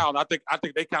fishing around. I think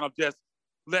they kind of just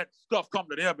let stuff come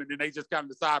to them, and then they just kind of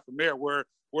decide from there where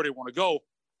they want to go.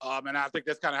 And I think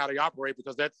that's kind of how they operate,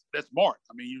 because that's smart.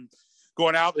 I mean, you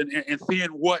going out and seeing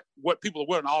what people are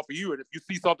willing to offer you, and if you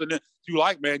see something that you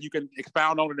like, man, you can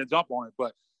expound on it and jump on it.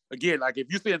 But again, like, if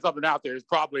you're seeing something out there, it's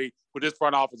probably with this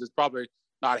front office, it's probably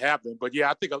not happening. But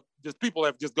yeah, I think just people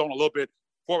have just gone a little bit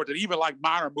forward, and even like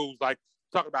minor moves, like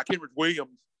talking about Kenrich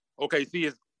Williams. OKC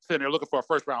is sitting there looking for a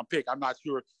first-round pick. I'm not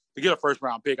sure to get a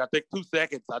first-round pick. I think 2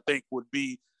 seconds, would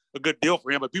be a good deal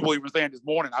for him. But people even saying this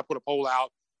morning, I put a poll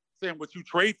out saying, would you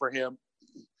trade for him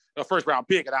a first-round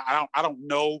pick? And I don't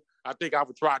know. I think I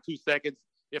would try 2 seconds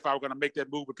if I were going to make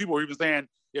that move. But people were even saying,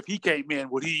 if he came in,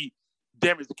 would he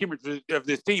damage the chemistry of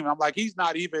this team? And I'm like, he's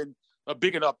not even a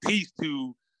big enough piece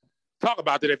to talk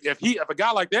about that. If a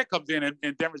guy like that comes in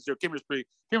and damages your chemistry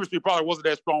probably wasn't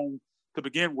that strong to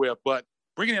begin with. But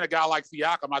bringing in a guy like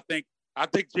Siakam, I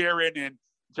think Jaren and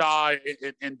Ja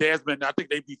and Desmond, I think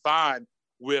they'd be fine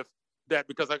with that,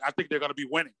 because I think they're going to be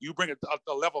winning. You bring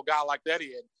a level guy like that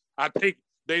in, I think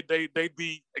they'd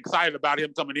be excited about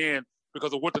him coming in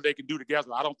because of what they can do together.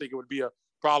 I don't think it would be a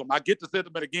problem. I get the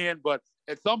sentiment again, but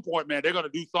at some point, man, they're going to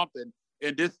do something.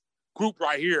 And this group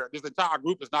right here, this entire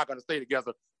group is not going to stay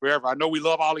together forever. I know we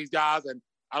love all these guys, and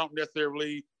I don't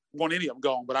necessarily want any of them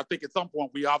gone, but I think at some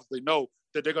point we obviously know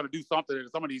that they're going to do something, and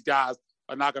some of these guys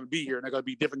are not going to be here, and they're going to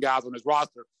be different guys on this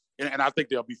roster, and I think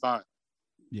they'll be fine.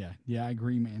 Yeah, I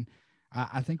agree, man.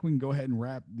 I think we can go ahead and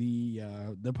wrap the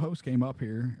post game up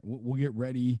here. We'll get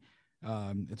ready.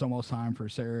 It's almost time for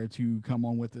Sarah to come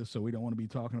on with us, so we don't want to be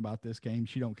talking about this game.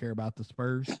 She don't care about the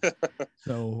Spurs.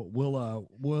 So we'll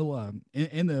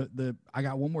in the I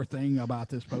got one more thing about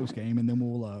this post game, and then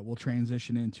we'll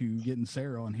transition into getting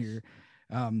Sarah on here.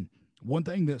 One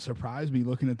thing that surprised me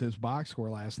looking at this box score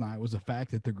last night was the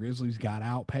fact that the Grizzlies got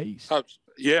outpaced.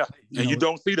 Yeah, you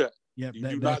don't see that. Yeah, you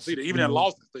do not see that. Even in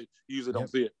losses, they usually don't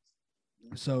see it.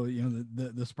 So,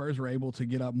 the Spurs were able to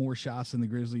get up more shots than the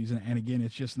Grizzlies. And again,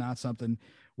 it's just not something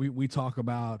we talk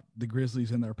about the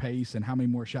Grizzlies and their pace and how many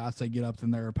more shots they get up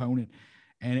than their opponent.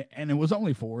 And it was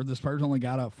only 4. The Spurs only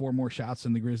got up 4 more shots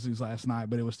than the Grizzlies last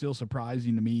night, but it was still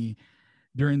surprising to me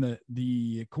during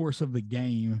the course of the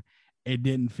game. It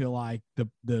didn't feel like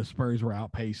the Spurs were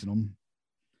outpacing them.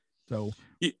 So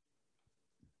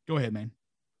go ahead, man.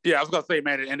 Yeah, I was going to say,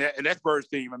 man, and that Spurs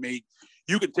team, I mean,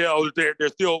 you can tell that they're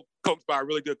still coached by a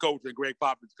really good coach in Greg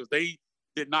Popovich, because they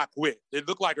did not quit. It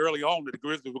looked like early on that the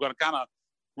Grizzlies were going to kind of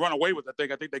run away with it.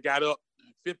 I think they got up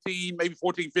 15, maybe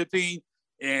 14-15,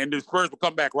 and the Spurs would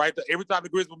come back right. Every time the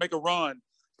Grizzlies would make a run,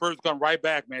 Spurs would come right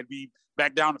back, man, be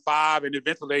back down to 5, and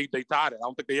eventually they tied it. I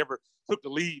don't think they ever took the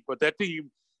lead, but that team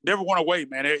never went away,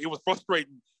 man. It was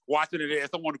frustrating watching it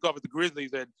as someone who covers the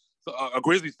Grizzlies and a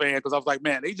Grizzlies fan, because I was like,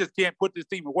 man, they just can't put this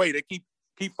team away. They keep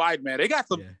fighting, man. They got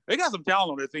some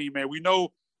talent on their team, man. We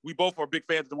know we both are big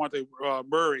fans of DeJounte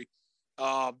Murray.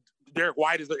 Derek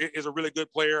White is a really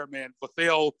good player, man.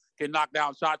 Vassell can knock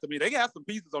down shots. I mean, they got some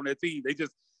pieces on their team. They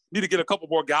just need to get a couple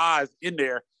more guys in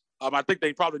there. I think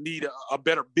they probably need a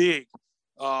better big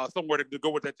somewhere to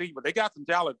go with that team. But they got some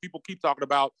talent. People keep talking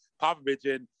about Popovich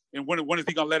and when is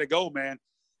he gonna let it go, man?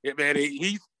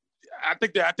 I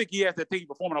think he has that team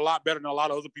performing a lot better than a lot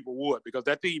of other people would, because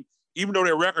that team, even though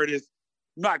their record is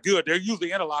not good. They're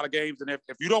usually in a lot of games, and if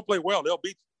you don't play well, they'll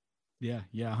beat you.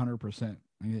 Yeah, 100%.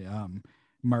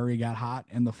 Murray got hot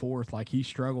in the fourth. Like, he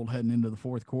struggled heading into the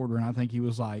fourth quarter, and I think he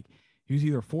was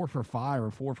either 4 for 5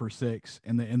 or 4 for 6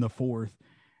 in the fourth,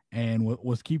 and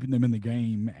was keeping them in the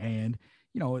game. And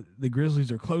the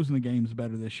Grizzlies are closing the games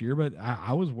better this year, but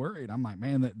I was worried. I'm like,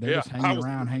 man, that they're just hanging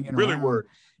around. Really worried.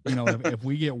 If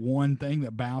we get one thing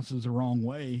that bounces the wrong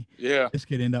way, this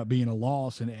could end up being a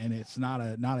loss, and it's not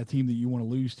a team that you want to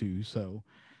lose to. So,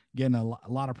 again, a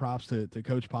lot of props to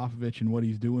Coach Popovich and what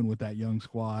he's doing with that young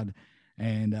squad.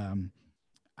 And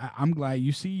I'm glad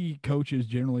you see coaches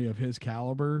generally of his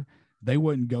caliber, they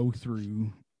wouldn't go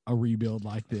through a rebuild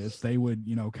like this. They would,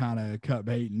 kind of cut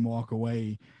bait and walk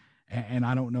away. And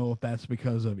I don't know if that's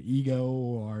because of ego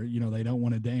or, they don't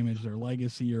want to damage their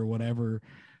legacy or whatever.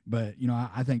 But,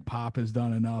 I think Pop has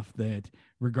done enough that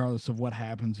regardless of what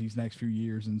happens these next few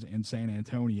years in San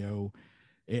Antonio,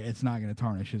 it's not going to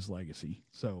tarnish his legacy.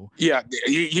 So I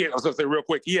was going to say real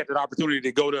quick, he had that opportunity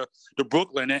to go to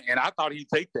Brooklyn, and I thought he'd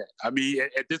take that. I mean,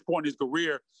 at this point in his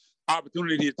career,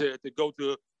 opportunity to go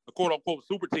to a quote unquote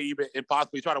super team and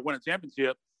possibly try to win a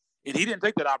championship, and he didn't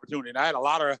take that opportunity. And I had a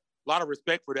lot of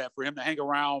respect for that, for him to hang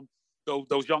around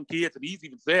those young kids. And he's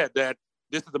even said that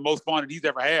this is the most fun that he's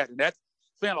ever had, and that's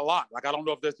saying a lot. Like, I don't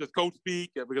know if that's just coach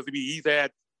speak, because he's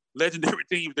had legendary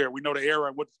teams there. We know the era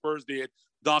and what the Spurs did.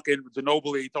 Duncan,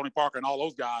 Ginobili, Tony Parker, and all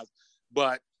those guys.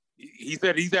 But he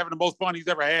said he's having the most fun he's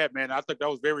ever had, man. I think that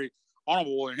was very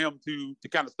honorable in him to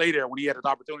kind of stay there when he had an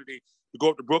opportunity to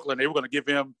go up to Brooklyn. They were going to give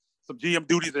him some GM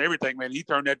duties and everything, man. He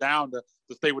turned that down to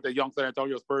stay with that young San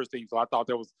Antonio Spurs team. So I thought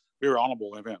that was very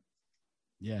honorable of him.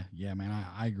 Yeah, man.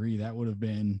 I agree. That would have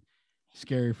been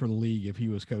scary for the league if he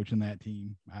was coaching that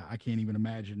team. I can't even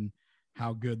imagine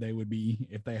how good they would be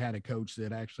if they had a coach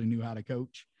that actually knew how to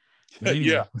coach. Anyway,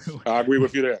 yeah, I agree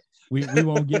with you there. we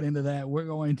won't get into that. We're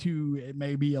going to, it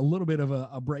may be a little bit of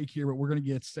a break here, but we're going to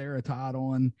get Sarah Todd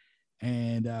on,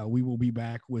 and we will be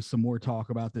back with some more talk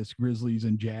about this Grizzlies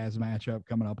and Jazz matchup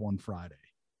coming up on Friday.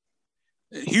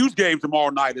 A huge game tomorrow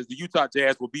night as the Utah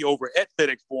Jazz will be over at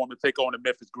FedEx Forum to take on the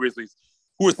Memphis Grizzlies,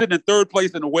 who are sitting in third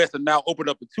place in the West and now opened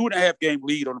up a 2.5 game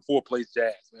lead on the fourth place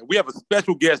Jazz. Man, we have a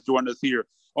special guest joining us here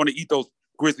on the Ethos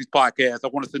Grizzlies podcast. I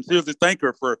want to sincerely thank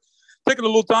her for taking a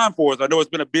little time for us. I know it's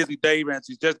been a busy day, man.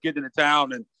 She's just getting into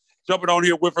town and jumping on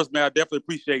here with us, man. I definitely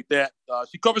appreciate that.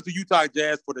 She covers the Utah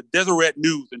Jazz for the Deseret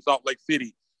News in Salt Lake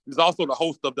City. She's also the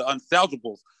host of the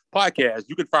Unsalvageables podcast.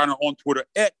 You can find her on Twitter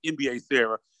at NBA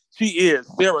Sarah. She is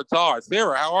Sarah Todd.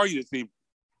 Sarah, how are you this evening?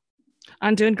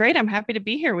 I'm doing great. I'm happy to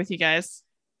be here with you guys.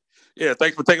 Yeah,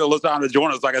 thanks for taking a little time to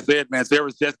join us. Like I said, man,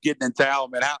 Sarah's just getting in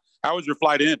town, man. How was your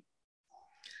flight in?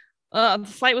 The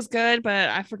flight was good, but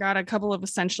I forgot a couple of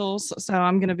essentials. So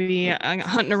I'm going to be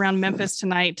hunting around Memphis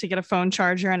tonight to get a phone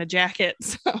charger and a jacket.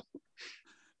 So.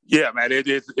 Yeah, man,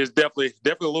 it's definitely a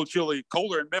little chilly,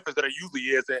 colder in Memphis than it usually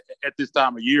is at this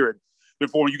time of year. And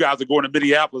before you guys are going to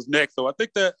Minneapolis next. So I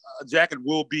think that a jacket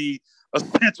will be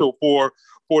essential for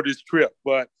this trip.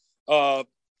 But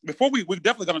before we're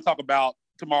definitely going to talk about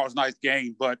tomorrow's night's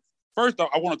game. But first,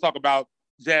 I want to talk about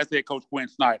Jazz head coach Quinn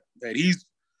Snyder. And he's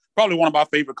probably one of my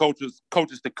favorite coaches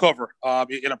to cover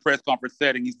in a press conference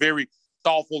setting. He's very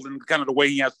thoughtful in kind of the way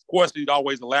he answers questions. He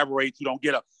always elaborates. You don't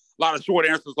get a lot of short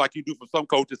answers like you do from some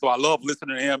coaches. So I love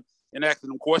listening to him and asking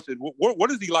him questions. What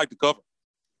does he like to cover?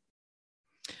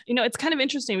 You know, it's kind of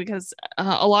interesting because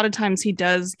a lot of times he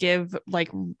does give like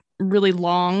really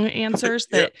long answers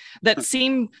that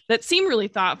seem really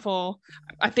thoughtful.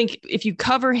 I think if you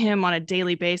cover him on a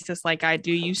daily basis like I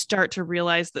do, you start to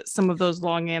realize that some of those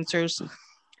long answers,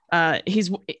 he's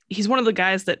one of the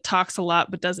guys that talks a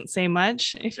lot but doesn't say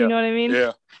much, if you know what I mean.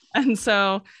 Yeah. And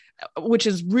so, which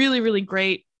is really, really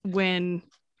great when,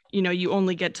 you know, you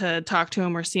only get to talk to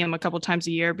him or see him a couple times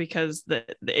a year, because the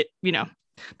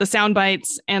sound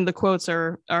bites and the quotes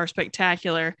are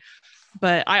spectacular.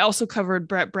 But I also covered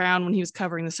Brett Brown when he was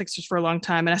covering the Sixers for a long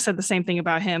time, and I said the same thing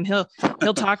about him.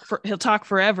 He'll talk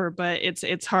forever, but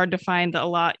it's hard to find a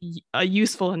lot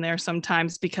useful in there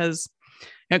sometimes, because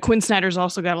Quinn Snyder's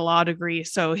also got a law degree,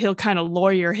 so he'll kind of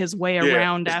lawyer his way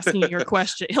around asking your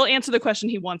question. He'll answer the question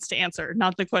he wants to answer,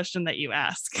 not the question that you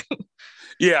ask.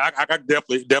 Yeah, I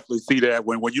definitely see that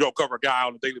when you don't cover a guy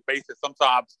on a daily basis.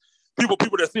 Sometimes people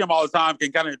that see him all the time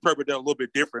can kind of interpret that a little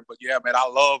bit different. But yeah, man, I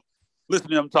love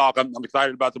listening to him talk. I'm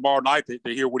excited about tomorrow night to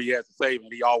hear what he has to say.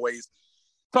 And he always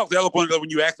talks eloquently. When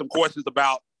you ask him questions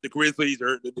about the Grizzlies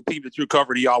or the team that you're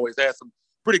covering, he always has some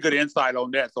pretty good insight on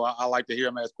that. So I like to hear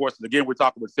him ask questions. Again, we're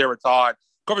talking with Sarah Todd,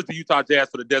 covers the Utah Jazz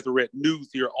for the Deseret News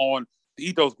here on the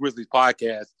Ethos Grizzlies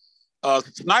podcast.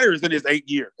 Snyder is in his 8th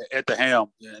year at the helm,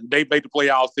 and they made the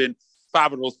playoffs in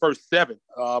 5 of those first 7.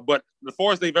 But the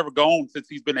farthest they've ever gone since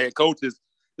he's been head coach is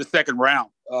the second round.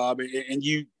 And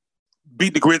you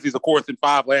beat the Grizzlies, of course, in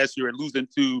 5 last year and losing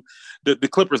to the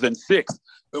Clippers in 6.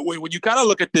 But when you kind of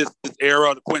look at this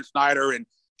era, the Quinn Snyder and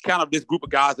kind of this group of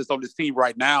guys that's on this team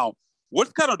right now,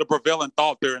 what's kind of the prevailing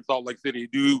thought there in Salt Lake City?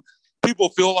 Do people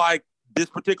feel like this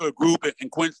particular group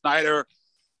and Quinn Snyder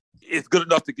is good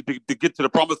enough to get to the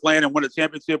promised land and win a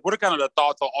championship? What are kind of the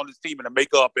thoughts on this team and the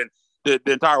makeup and the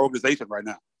entire organization right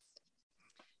now?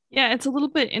 Yeah, it's a little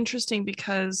bit interesting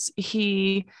because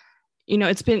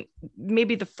it's been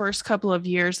maybe the first couple of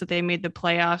years that they made the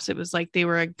playoffs. It was like they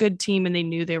were a good team and they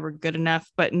knew they were good enough,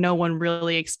 but no one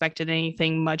really expected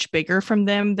anything much bigger from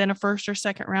them than a first or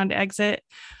second round exit.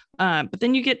 But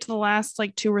then you get to the last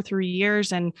like 2 or 3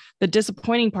 years, and the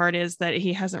disappointing part is that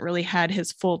he hasn't really had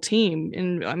his full team.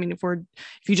 And I mean, if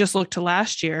you just look to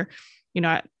last year,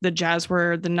 the Jazz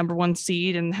were the number 1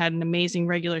 seed and had an amazing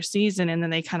regular season. And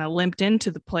then they kind of limped into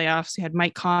the playoffs. You had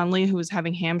Mike Conley, who was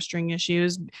having hamstring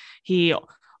issues. He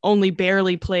only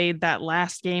barely played that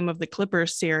last game of the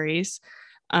Clippers series.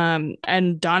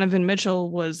 And Donovan Mitchell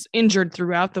was injured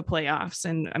throughout the playoffs.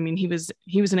 And I mean, he was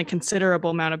in a considerable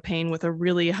amount of pain with a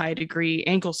really high degree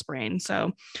ankle sprain.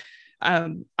 So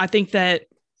I think that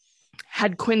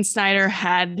had Quinn Snyder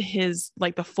had his,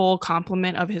 like, the full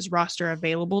complement of his roster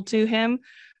available to him,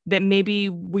 that maybe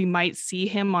we might see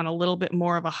him on a little bit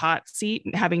more of a hot seat,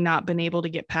 having not been able to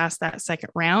get past that second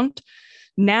round.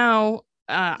 Now,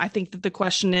 I think that the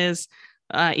question is,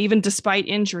 even despite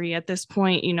injury at this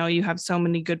point, you have so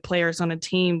many good players on a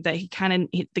team that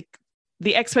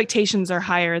the expectations are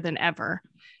higher than ever.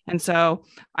 And so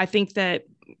I think that,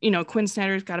 Quinn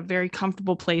Snyder's got a very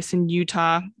comfortable place in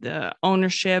Utah. The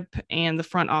ownership and the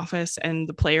front office and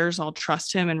the players all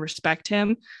trust him and respect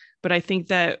him. But I think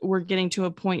that we're getting to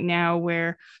a point now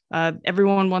where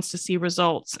everyone wants to see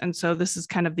results. And so this is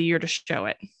kind of the year to show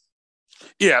it.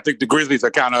 Yeah, I think the Grizzlies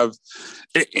are kind of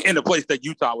in the place that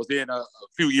Utah was in a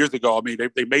few years ago. I mean,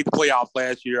 they made the playoffs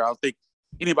last year. I don't think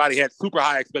anybody had super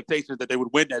high expectations that they would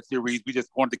win that series. We just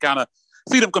wanted to kind of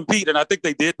see them compete, and I think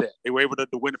they did that. They were able to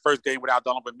win the first game without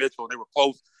Donovan Mitchell, and they were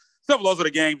close. Several of those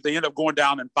other games, they ended up going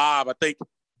down in 5. I think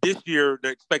this year the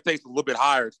expectations are a little bit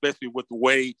higher, especially with the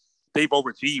way they've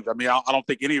overachieved. I mean, I don't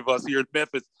think any of us here in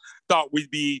Memphis thought we'd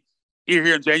be here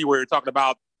in January talking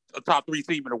about a top 3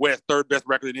 team in the West, 3rd best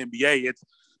record in the NBA. It's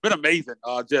been amazing,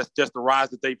 just the rise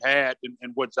that they've had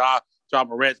and what Ja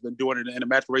Morant's been doing in the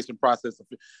maturation process of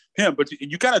him. But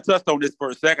you kind of touched on this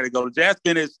for a second ago. The Jazz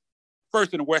finished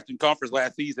first in the Western Conference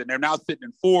last season. They're now sitting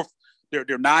in 4th.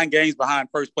 They're 9 games behind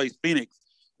first place Phoenix.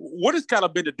 What has kind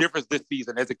of been the difference this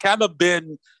season? Has it kind of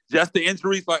been just the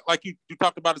injuries like you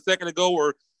talked about a second ago,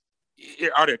 or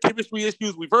are there chemistry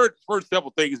issues? We've heard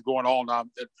several things going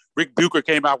on. Rick Bucher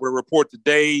came out with a report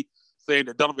today saying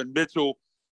that Donovan Mitchell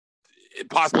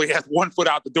possibly has 1 foot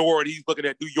out the door, and he's looking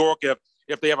at New York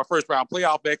if they have a first-round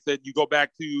playoff exit. You go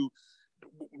back to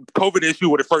COVID issue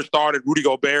when it first started, Rudy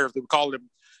Gobert, they were calling him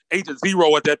Agent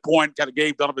Zero at that point, kind of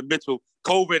gave Donovan Mitchell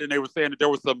COVID, and they were saying that there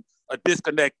was a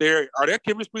disconnect there. Are there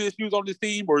chemistry issues on this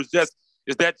team, or is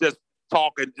that just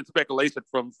talk and speculation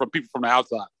from people from the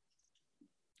outside?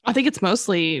 I think it's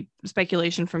mostly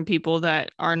speculation from people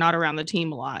that are not around the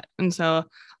team a lot. And so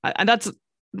that's,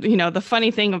 the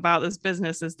funny thing about this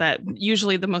business is that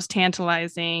usually the most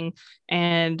tantalizing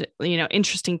and,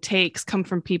 interesting takes come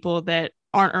from people that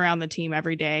aren't around the team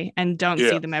every day and don't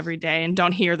see them every day and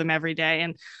don't hear them every day.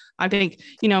 And I think,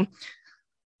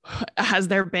 has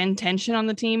there been tension on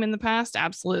the team in the past?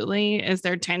 Absolutely. Is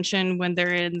there tension when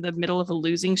they're in the middle of a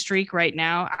losing streak right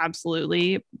now?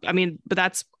 Absolutely. I mean, but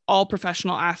that's all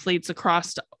professional athletes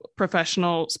across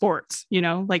professional sports.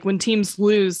 Like when teams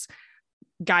lose,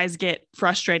 guys get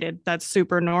frustrated. That's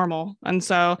super normal. And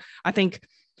so I think,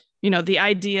 the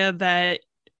idea that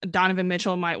Donovan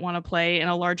Mitchell might want to play in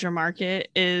a larger market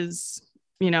is,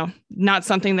 not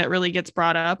something that really gets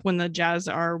brought up when the Jazz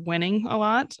are winning a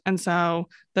lot. And so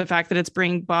the fact that it's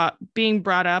being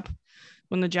brought up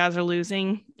when the Jazz are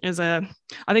losing I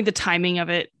think the timing of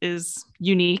it is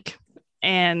unique.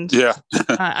 And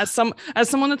as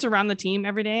someone that's around the team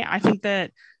every day, I think that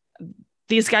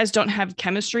these guys don't have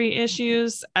chemistry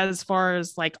issues as far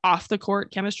as like off the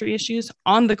court chemistry issues.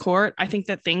 On the court, I think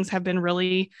that things have been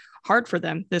really hard for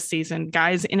them this season.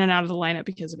 Guys in and out of the lineup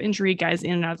because of injury, guys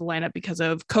in and out of the lineup because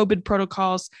of COVID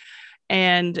protocols.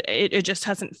 And it just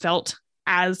hasn't felt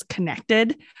as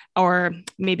connected or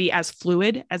maybe as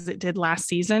fluid as it did last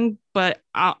season. But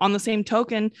on the same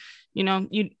token,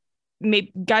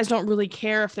 guys don't really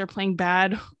care if they're playing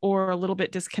bad or a little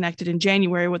bit disconnected in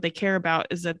January. What they care about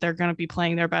is that they're going to be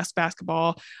playing their best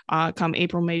basketball come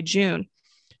April, May, June.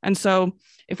 And so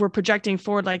if we're projecting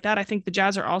forward like that, I think the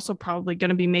Jazz are also probably going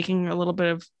to be making a little bit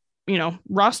of,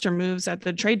 roster moves at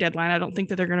the trade deadline. I don't think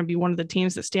that they're going to be one of the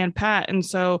teams that stand pat. And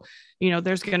so,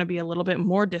 there's going to be a little bit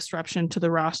more disruption to the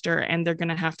roster, and they're going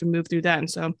to have to move through that. And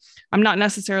so I'm not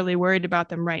necessarily worried about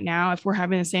them right now. If we're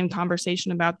having the same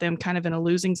conversation about them kind of in a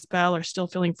losing spell or still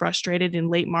feeling frustrated in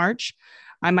late March,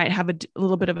 I might have a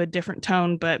little bit of a different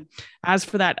tone. But as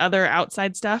for that other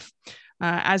outside stuff,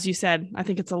 as you said, I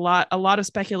think it's a lot of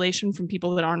speculation from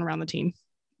people that aren't around the team.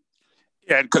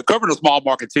 Yeah, and covering a small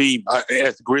market team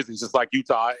as the Grizzlies, just like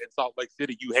Utah and Salt Lake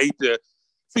City, you hate to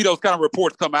see those kind of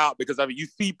reports come out because, you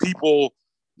see people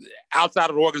outside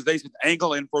of the organization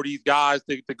angling for these guys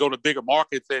to go to bigger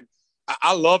markets. And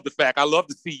I love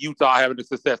to see Utah having the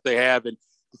success they have and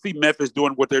to see Memphis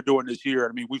doing what they're doing this year.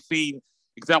 I mean, we've seen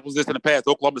examples of this in the past,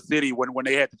 Oklahoma City when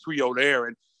they had the trio there,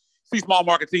 and see small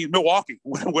market teams, Milwaukee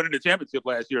winning the championship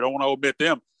last year. I don't want to omit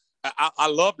them. I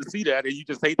love to see that, and you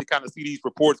just hate to kind of see these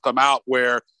reports come out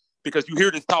because you hear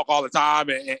this talk all the time,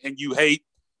 and you hate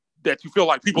that you feel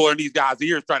like people are in these guys'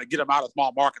 ears trying to get them out of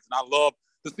small markets. And I love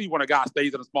to see when a guy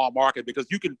stays in a small market because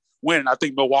you can win. And I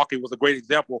think Milwaukee was a great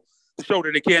example to show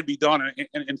that it can be done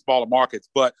in smaller markets.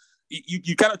 But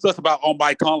you kind of touched on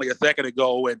Mike Conley a second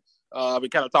ago, and we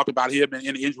kind of talked about him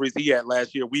and the injuries he had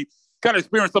last year. We kind of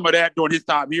experienced some of that during his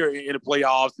time here in the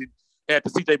playoffs. He had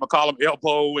the C.J. McCollum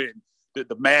elbow and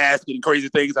the mask and crazy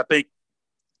things. I think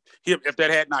if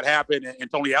that had not happened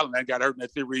and Tony Allen had got hurt in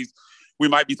that series, we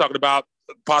might be talking about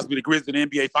possibly the Grizzlies in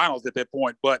the NBA Finals at that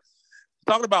point. But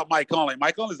talking about Mike Conley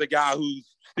is a guy who's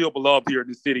still beloved here in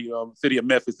the city of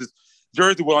Memphis. His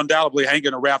jersey will undoubtedly hang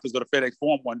in the rafters of the FedEx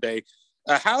Forum one day.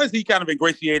 How has he kind of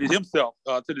ingratiated himself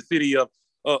to the city of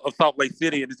Salt Lake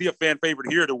City? And is he a fan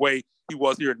favorite here the way he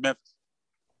was here in Memphis?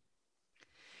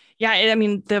 Yeah, I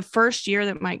mean, the first year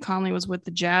that Mike Conley was with the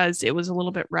Jazz, it was a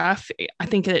little bit rough. I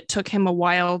think it took him a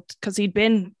while because he'd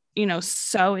been,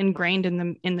 so ingrained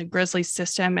in the Grizzlies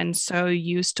system and so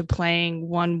used to playing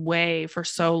one way for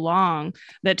so long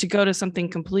that to go to something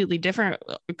completely different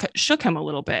shook him a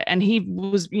little bit. And he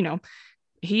was,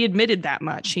 he admitted that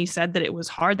much. He said that it was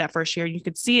hard that first year. You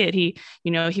could see it.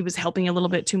 He was helping a little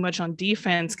bit too much on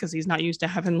defense because he's not used to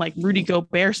having like Rudy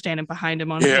Gobert standing behind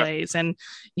him on plays. And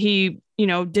he,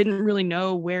 didn't really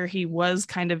know where he was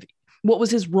what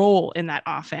was his role in that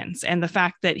offense. And the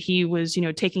fact that he was,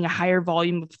 taking a higher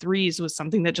volume of threes was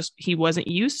something that just he wasn't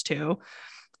used to.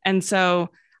 And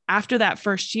so after that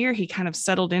first year, he kind of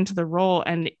settled into the role,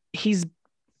 and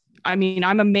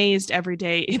I'm amazed every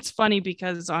day. It's funny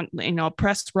because on,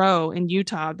 press row in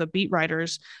Utah, the beat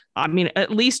writers, at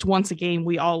least once a game,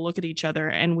 we all look at each other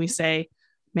and we say,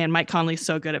 man, Mike Conley's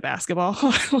so good at basketball.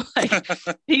 Like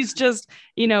he's just,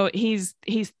 he's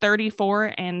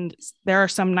 34 and there are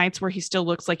some nights where he still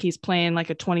looks like he's playing like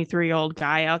a 23-year-old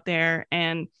guy out there.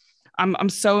 And I'm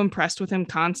so impressed with him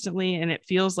constantly. And it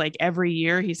feels like every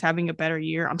year he's having a better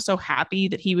year. I'm so happy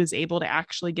that he was able to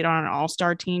actually get on an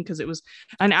all-star team because it was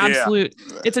an absolute,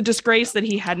 it's a disgrace that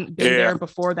he hadn't been there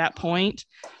before that point.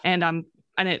 And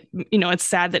it's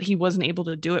sad that he wasn't able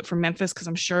to do it for Memphis because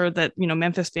I'm sure that,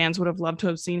 Memphis fans would have loved to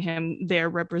have seen him there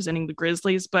representing the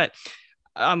Grizzlies. But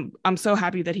I'm so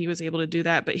happy that he was able to do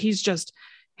that. But he's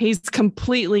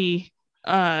completely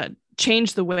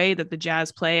changed the way that the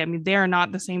Jazz play. I mean, they are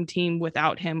not the same team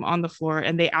without him on the floor,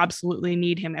 and they absolutely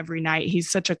need him every night.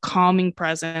 He's such a calming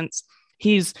presence.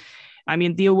 The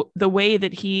way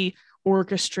that he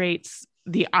orchestrates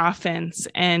the offense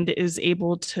and is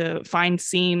able to find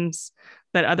seams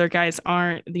that other guys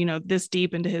aren't, this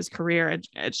deep into his career.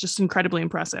 It's just incredibly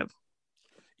impressive.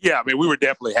 Yeah, we were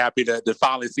definitely happy to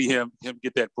finally see him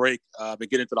get that break and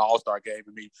get into the All-Star game.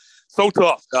 So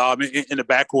tough in the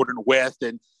backcourt in the West,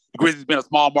 and the Grizzlies been a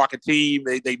small market team.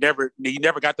 He never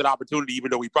got that opportunity,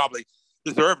 even though he probably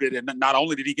deserved it. And not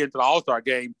only did he get into the All-Star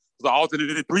game, he was also in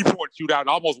the three-point shootout and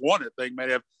almost won it thing,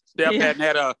 man. If Steph hadn't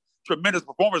had a tremendous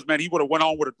performance, man, he would have went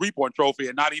on with a three-point trophy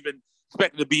and not even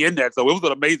expected to be in that. So it was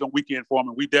an amazing weekend for him.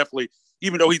 And we definitely,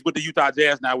 even though he's with the Utah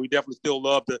Jazz now, we definitely still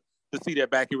love to see that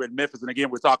back here in Memphis. And again,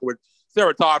 we're talking with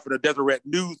Sarah Todd from the Deseret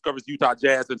News, covers Utah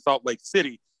Jazz in Salt Lake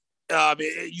City.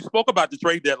 You spoke about the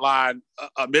trade deadline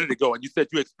a minute ago, and you said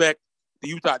you expect the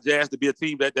Utah Jazz to be a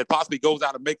team that possibly goes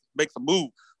out and makes a move.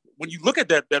 When you look at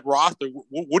that roster,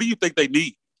 what do you think they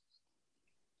need?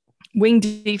 Wing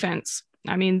defense.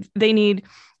 They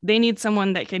need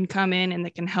someone that can come in and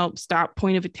that can help stop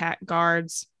point of attack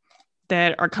guards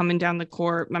that are coming down the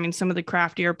court. Some of the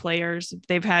craftier players,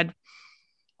 they've had,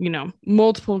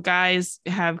 multiple guys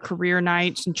have career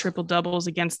nights and triple doubles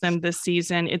against them this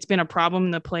season. It's been a problem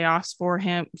in the playoffs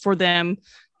for them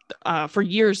for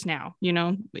years now.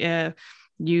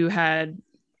 You had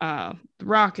the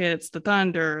Rockets, the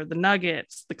Thunder, the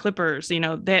Nuggets, the Clippers,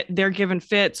 that they're given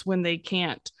fits when they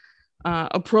can't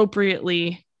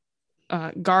appropriately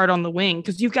guard on the wing.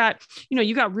 Because you got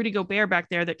Rudy Gobert back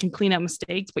there that can clean up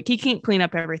mistakes, but he can't clean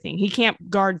up everything. He can't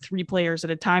guard 3 players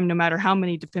at a time, no matter how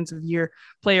many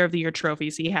player of the year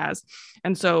trophies he has.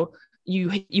 And so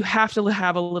you have to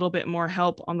have a little bit more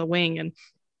help on the wing. And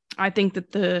I think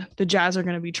that the Jazz are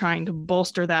going to be trying to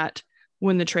bolster that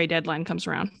when the trade deadline comes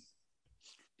around.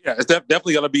 Yeah, it's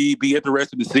definitely going to be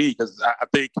interesting to see, because I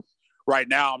think right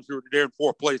now, I'm sure they're in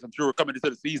 4th place. I'm sure coming into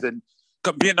the season,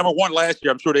 being number 1 last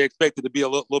year, I'm sure they expected to be a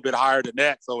little bit higher than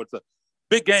that. So it's a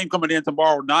big game coming in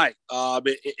tomorrow night.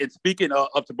 And speaking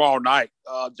of tomorrow night,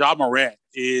 Ja Morant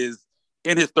is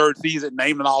in his 3rd season,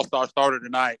 named an All-Star starter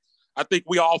tonight. I think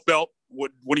we all felt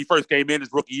when he first came in his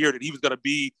rookie year that he was going to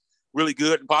be really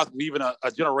good and possibly even a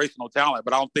generational talent.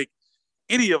 But I don't think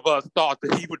any of us thought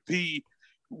that he would be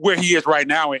where he is right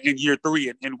now in year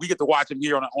 3. And we get to watch him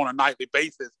here on a nightly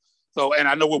basis. So, and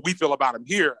I know what we feel about him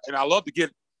here. And I love to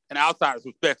get an outsider's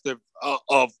perspective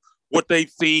of what they've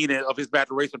seen and of his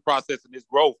maturation process and his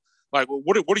growth. Like,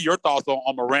 what are your thoughts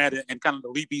on Morant and kind of the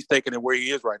leap he's taken and where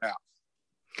he is right now?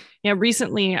 Yeah,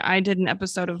 recently I did an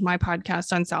episode of my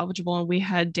podcast Unsalvageable, and we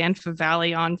had Dan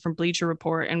Favale on from Bleacher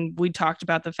Report, and we talked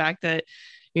about the fact that,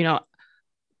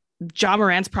 Ja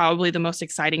Morant's probably the most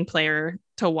exciting player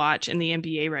to watch in the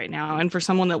NBA right now. And for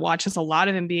someone that watches a lot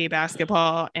of NBA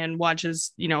basketball and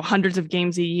watches, hundreds of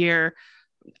games a year,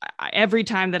 every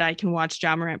time that I can watch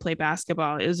Ja Morant play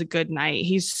basketball is a good night.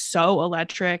 He's so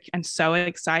electric and so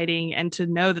exciting. And to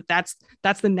know that that's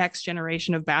the next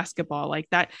generation of basketball, like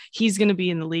that, he's going to be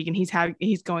in the league and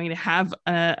he's going to have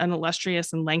an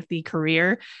illustrious and lengthy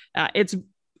career.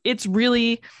 It's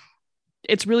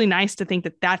really nice to think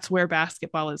that that's where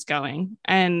basketball is going.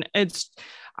 And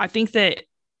I think that,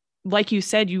 like you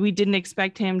said, we didn't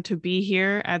expect him to be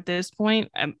here at this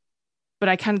point. But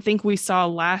I kind of think we saw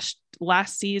last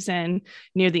season,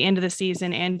 near the end of the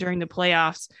season and during the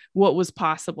playoffs, what was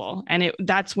possible. And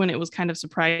that's when it was kind of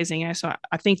surprising. And so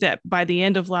I think that by the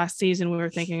end of last season, we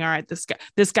were thinking, all right,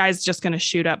 this guy's just going to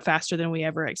shoot up faster than we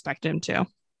ever expected him to.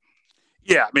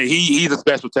 Yeah, I mean, he's a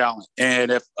special talent. And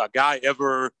if a guy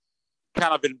ever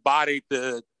kind of embodied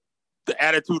the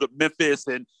attitude of Memphis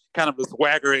and kind of the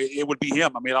swagger, it would be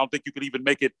him. I mean, I don't think you could even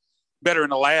make it better in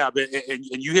the lab. And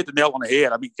you hit the nail on the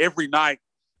head. I mean, every night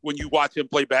when you watch him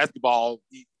play basketball,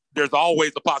 there's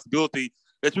always a possibility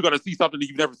that you're going to see something that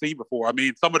you've never seen before. I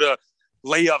mean, some of the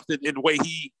layups and the way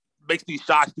he makes these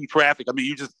shots through traffic. I mean,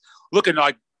 you just looking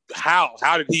like how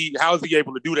is he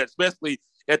able to do that, especially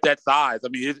at that size? I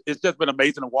mean, it's just been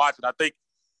amazing to watch. And I think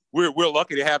we're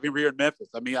lucky to have him here in Memphis.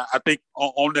 I mean, I think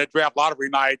on that draft lottery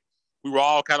night, we were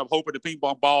all kind of hoping the ping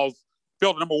pong balls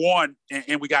fell to number 1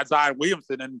 and we got Zion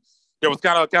Williamson. And there was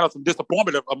kind of some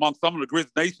disappointment among some of the Grizz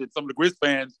Nation, some of the Grizz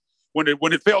fans when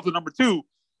it fell to number 2.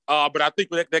 But I think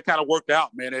that kind of worked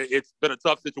out, man. It's been a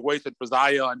tough situation for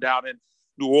Zion down in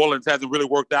New Orleans. Hasn't really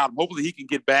worked out. And hopefully he can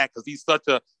get back because he's such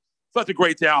a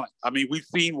great talent. I mean, we've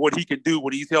seen what he can do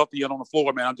when he's healthy and on the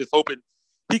floor, man. I'm just hoping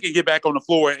he can get back on the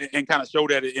floor and kind of show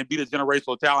that and be the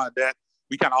generational talent that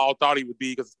we kind of all thought he would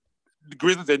be, because the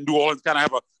Grizzlies and New Orleans kind of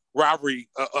have a rivalry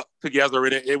together.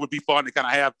 And it would be fun to kind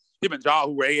of have him and Ja,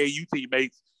 who were AAU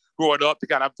teammates growing up, to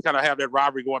kind of have that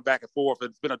rivalry going back and forth.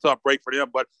 It's been a tough break for them,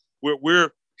 but we're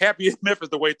happy in Memphis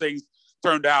the way things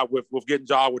turned out with getting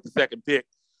Ja with the 2nd pick.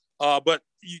 But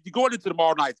you going into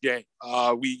tomorrow night's game,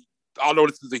 we all know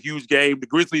this is a huge game. The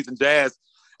Grizzlies and Jazz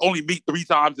only meet 3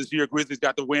 times this year. Grizzlies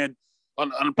got the win,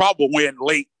 an improbable win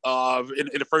late in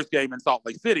the first game in Salt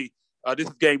Lake City. This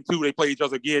is game 2. They play each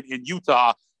other again in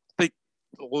Utah, I think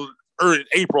early in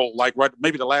April, like right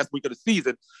maybe the last week of the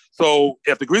season. So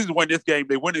if the Grizzlies win this game,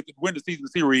 they win the season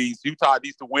series. Utah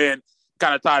needs to win,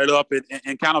 kind of tie it up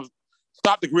and kind of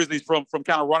stop the Grizzlies from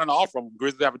kind of running off from them.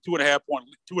 Grizzlies have a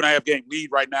 2.5 game lead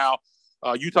right now.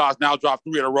 Utah's now dropped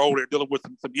 3 in a row. They're dealing with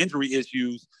some injury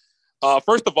issues.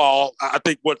 First of all, I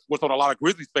think what's on a lot of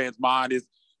Grizzlies fans' mind is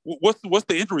what's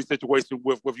the injury situation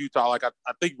with Utah? Like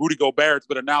I think Rudy Gobert's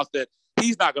been announced that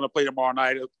he's not going to play tomorrow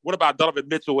night. What about Donovan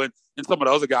Mitchell and some of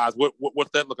the other guys?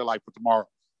 What's that looking like for tomorrow?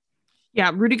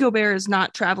 Yeah, Rudy Gobert is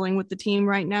not traveling with the team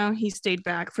right now. He stayed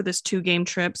back for this 2-game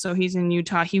trip, so he's in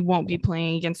Utah. He won't be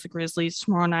playing against the Grizzlies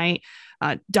tomorrow night.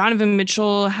 Donovan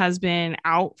Mitchell has been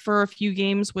out for a few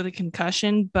games with a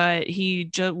concussion, but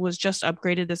he was just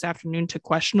upgraded this afternoon to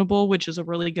questionable, which is a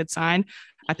really good sign.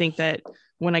 I think that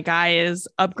when a guy is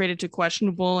upgraded to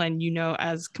questionable and,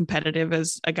 as competitive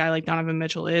as a guy like Donovan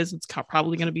Mitchell is, it's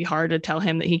probably going to be hard to tell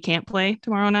him that he can't play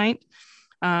tomorrow night.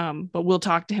 But we'll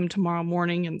talk to him tomorrow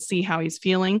morning and see how he's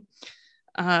feeling.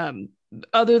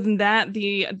 other than that,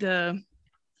 the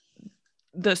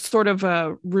sort of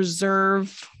a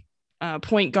reserve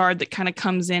point guard that kind of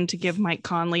comes in to give Mike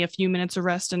Conley a few minutes of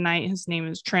rest a night. His name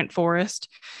is Trent Forrest.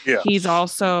 Yeah.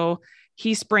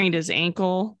 He sprained his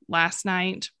ankle last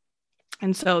night.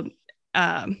 And so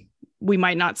we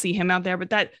might not see him out there, but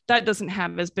that doesn't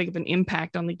have as big of an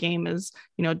impact on the game as,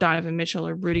 Donovan Mitchell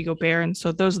or Rudy Gobert. And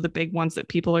so those are the big ones that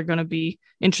people are going to be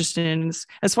interested in.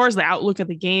 As far as the outlook of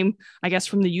the game, I guess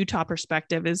from the Utah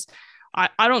perspective is I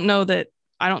don't know that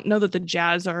the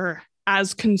Jazz are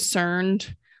as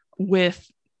concerned with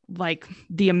like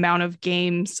the amount of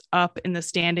games up in the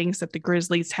standings that the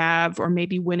Grizzlies have, or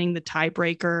maybe winning the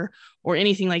tiebreaker or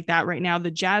anything like that right now.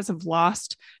 The Jazz have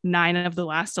lost 9 of the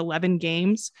last 11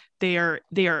 games. They are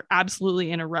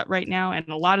absolutely in a rut right now. And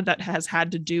a lot of that has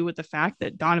had to do with the fact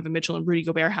that Donovan Mitchell and Rudy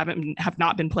Gobert have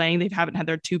not been playing. They haven't had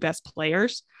their 2 best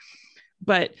players,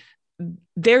 but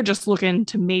they're just looking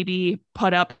to maybe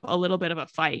put up a little bit of a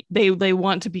fight. They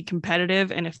want to be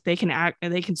competitive. And if they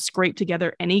can scrape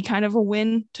together any kind of a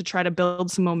win to try to build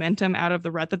some momentum out of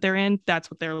the rut that they're in, that's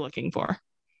what they're looking for.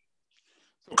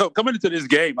 Coming into this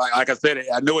game, like I said,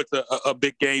 I know it's a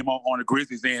big game on the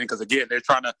Grizzlies end because, again, they're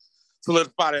trying to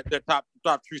solidify that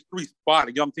top 3 spot,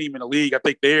 a young team in the league. I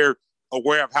think they're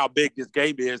aware of how big this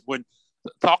game is. When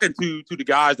talking to the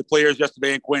guys, the players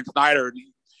yesterday, and Quinn Snyder,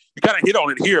 you kind of hit on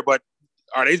it here, but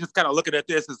are they just kind of looking at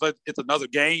this as it's another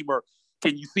game, or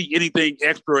can you see anything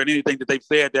extra in anything that they've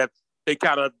said that they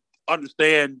kind of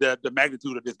understand the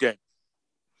magnitude of this game?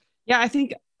 Yeah, I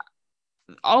think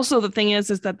also the thing is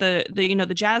that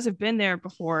the Jazz have been there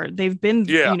before. They've been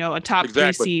a top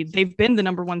 3 seed. They've been the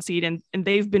number 1 seed, and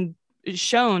they've been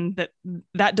shown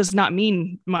that does not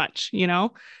mean much.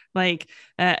 Like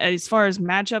as far as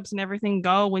matchups and everything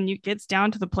go, when it gets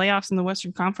down to the playoffs in the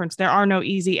Western Conference, there are no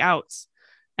easy outs.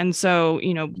 And so,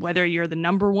 whether you're the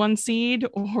number 1 seed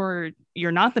or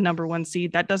you're not the number 1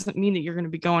 seed, that doesn't mean that you're going to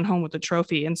be going home with a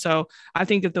trophy. And so I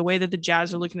think that the way that the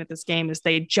Jazz are looking at this game is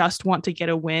they just want to get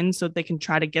a win so they can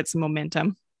try to get some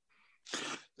momentum.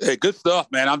 Hey, good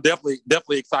stuff, man. I'm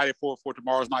definitely excited for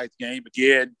tomorrow's night's game.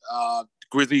 Again,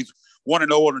 Grizzlies 1-0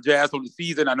 on the Jazz on the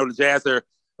season. I know the Jazz are,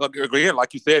 again,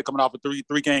 like you said, coming off a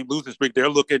three-game losing streak. They're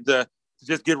looking to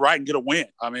just get right and get a win.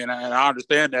 I mean, and I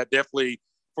understand that definitely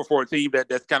for a team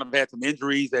that's kind of had some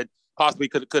injuries and possibly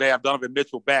could have Donovan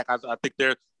Mitchell back. I think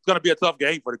it's going to be a tough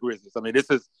game for the Grizzlies. I mean,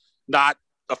 this is not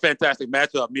a fantastic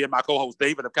matchup. Me and my co-host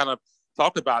David have kind of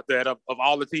talked about that. Of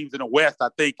all the teams in the West, I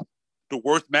think the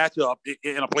worst matchup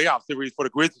in a playoff series for the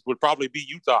Grizzlies would probably be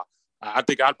Utah. I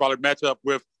think I'd probably match up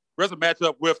with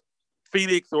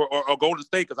Phoenix or Golden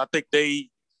State, because I think the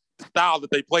style that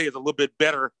they play is a little bit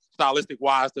better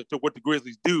stylistic-wise to what the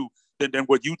Grizzlies do than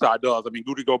what Utah does. I mean,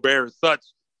 Rudy Gobert is such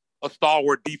a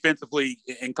stalwart defensively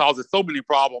and causes so many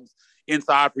problems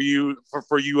inside for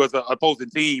you as an opposing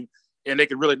team, and they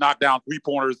can really knock down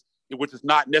 3-pointers, which is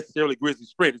not necessarily Grizzlies'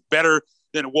 strength. It's better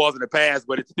than it was in the past,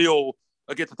 but it's still,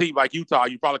 against a team like Utah,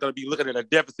 you're probably going to be looking at a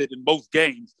deficit in most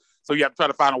games. So you have to try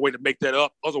to find a way to make that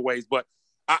up other ways. But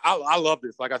I love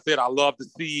this. Like I said, I love to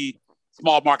see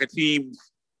small market teams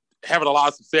having a lot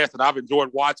of success, and I've enjoyed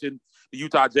watching the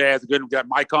Utah Jazz. Again, we've got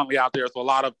Mike Conley out there, so a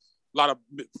lot of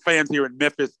fans here in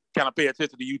Memphis kind of pay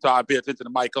attention to Utah and pay attention to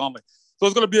Mike Conley. So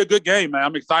it's going to be a good game, man.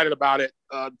 I'm excited about it.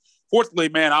 Fortunately,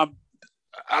 man,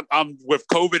 I'm with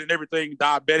COVID and everything,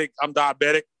 diabetic. I'm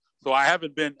diabetic, so I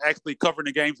haven't been actually covering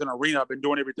the games in the arena. I've been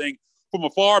doing everything from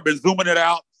afar, been zooming it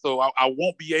out. So I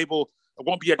won't be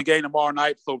at the game tomorrow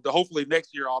night. So hopefully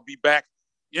next year I'll be back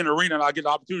in the arena and I'll get the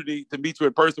opportunity to meet you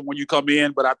in person when you come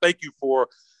in. But I thank you for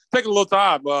taking a little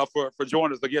time for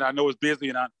joining us. Again, I know it's busy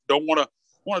and I don't want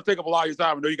to take up a lot of your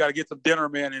time. I know you got to get some dinner,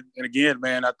 man. And again,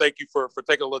 man, I thank you for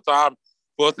taking a little time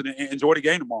for us and enjoy the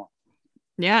game tomorrow.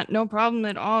 Yeah, no problem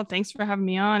at all. Thanks for having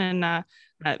me on, and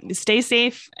stay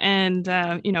safe. And,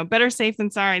 better safe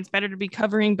than sorry. It's better to be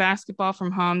covering basketball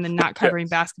from home than not covering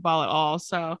basketball at all.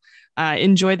 So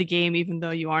enjoy the game, even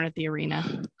though you aren't at the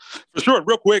arena. For sure.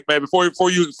 Real quick, man, before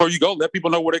you go, let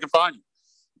people know where they can find you.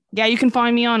 Yeah, you can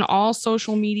find me on all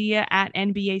social media at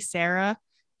NBA Sarah.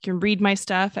 You can read my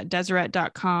stuff at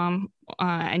Deseret.com,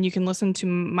 and you can listen to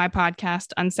my podcast,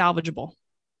 Unsalvageable.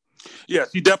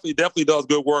 Yes, he definitely does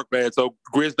good work, man. So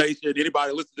Grizz Nation,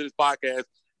 anybody listening to this podcast,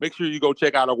 make sure you go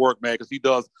check out her work, man, because he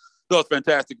does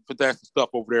fantastic stuff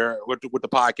over there with the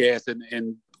podcast,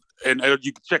 and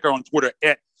you can check her on Twitter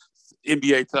at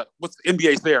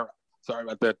NBA Sarah. Sorry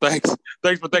about that. Thanks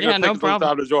for taking some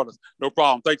time to join us. No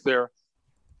problem. Thanks, Sarah.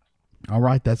 All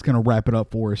right, that's going to wrap it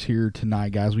up for us here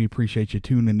tonight, guys. We appreciate you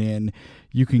tuning in.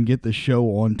 You can get the show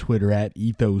on Twitter at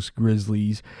Ethos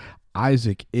Grizzlies.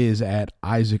 Isaac is at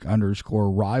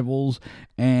Isaac_rivals.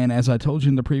 And as I told you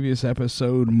in the previous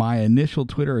episode, my initial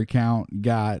Twitter account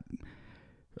got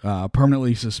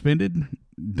permanently suspended.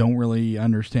 Don't really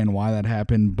understand why that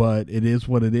happened, but it is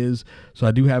what it is. So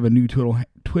I do have a new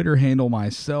Twitter handle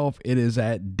myself. It is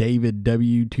at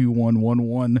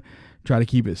DavidW2111. Try to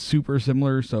keep it super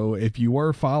similar. So if you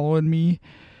were following me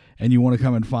and you want to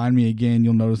come and find me again,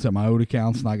 you'll notice that my old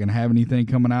account's not going to have anything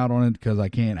coming out on it because I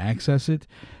can't access it.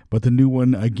 But the new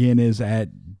one, again, is at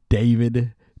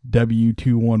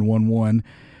DavidW2111.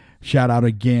 Shout out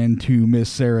again to Miss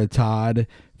Sarah Todd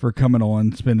for coming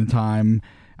on, spending time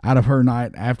out of her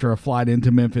night after a flight into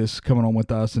Memphis, coming on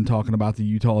with us and talking about the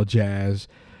Utah Jazz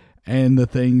and the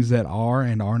things that are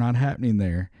and are not happening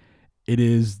there. It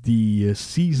is the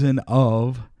season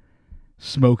of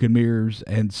smoke and mirrors,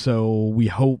 and so we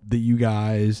hope that you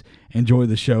guys enjoy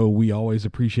the show. We always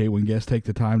appreciate when guests take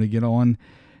the time to get on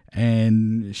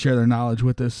and share their knowledge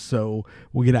with us. So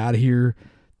we'll get out of here.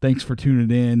 Thanks for tuning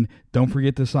in. Don't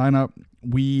forget to sign up.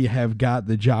 We have got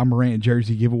the Ja Morant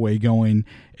jersey giveaway going.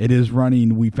 It is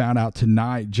running. We found out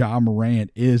tonight Ja Morant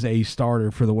is a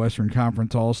starter for the Western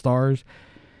Conference All-Stars.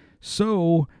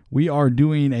 So we are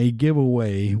doing a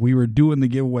giveaway. We were doing the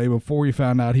giveaway before we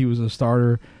found out he was a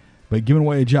starter, but giving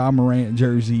away a Ja Morant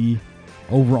jersey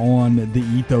over on the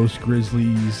Ethos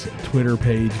Grizzlies Twitter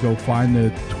page. Go find the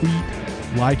tweet,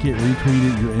 like it,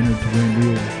 retweet it. You're entered to win.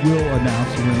 We'll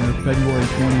announce the winner February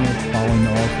 20th following the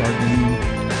All-Star game.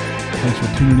 Thanks for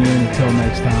tuning in. Until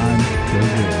next time, go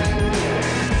Grizz.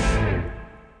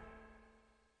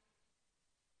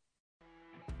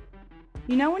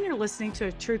 You know when you're listening to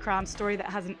a true crime story that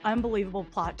has an unbelievable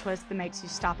plot twist that makes you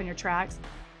stop in your tracks?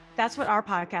 That's what our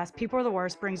podcast, People Are the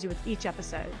Worst, brings you with each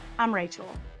episode. I'm Rachel.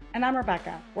 And I'm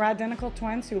Rebecca. We're identical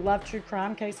twins who love true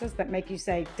crime cases that make you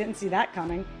say, didn't see that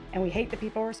coming, and we hate the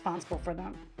people responsible for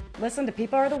them. Listen to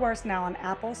People Are the Worst now on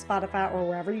Apple, Spotify, or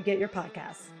wherever you get your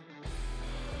podcasts.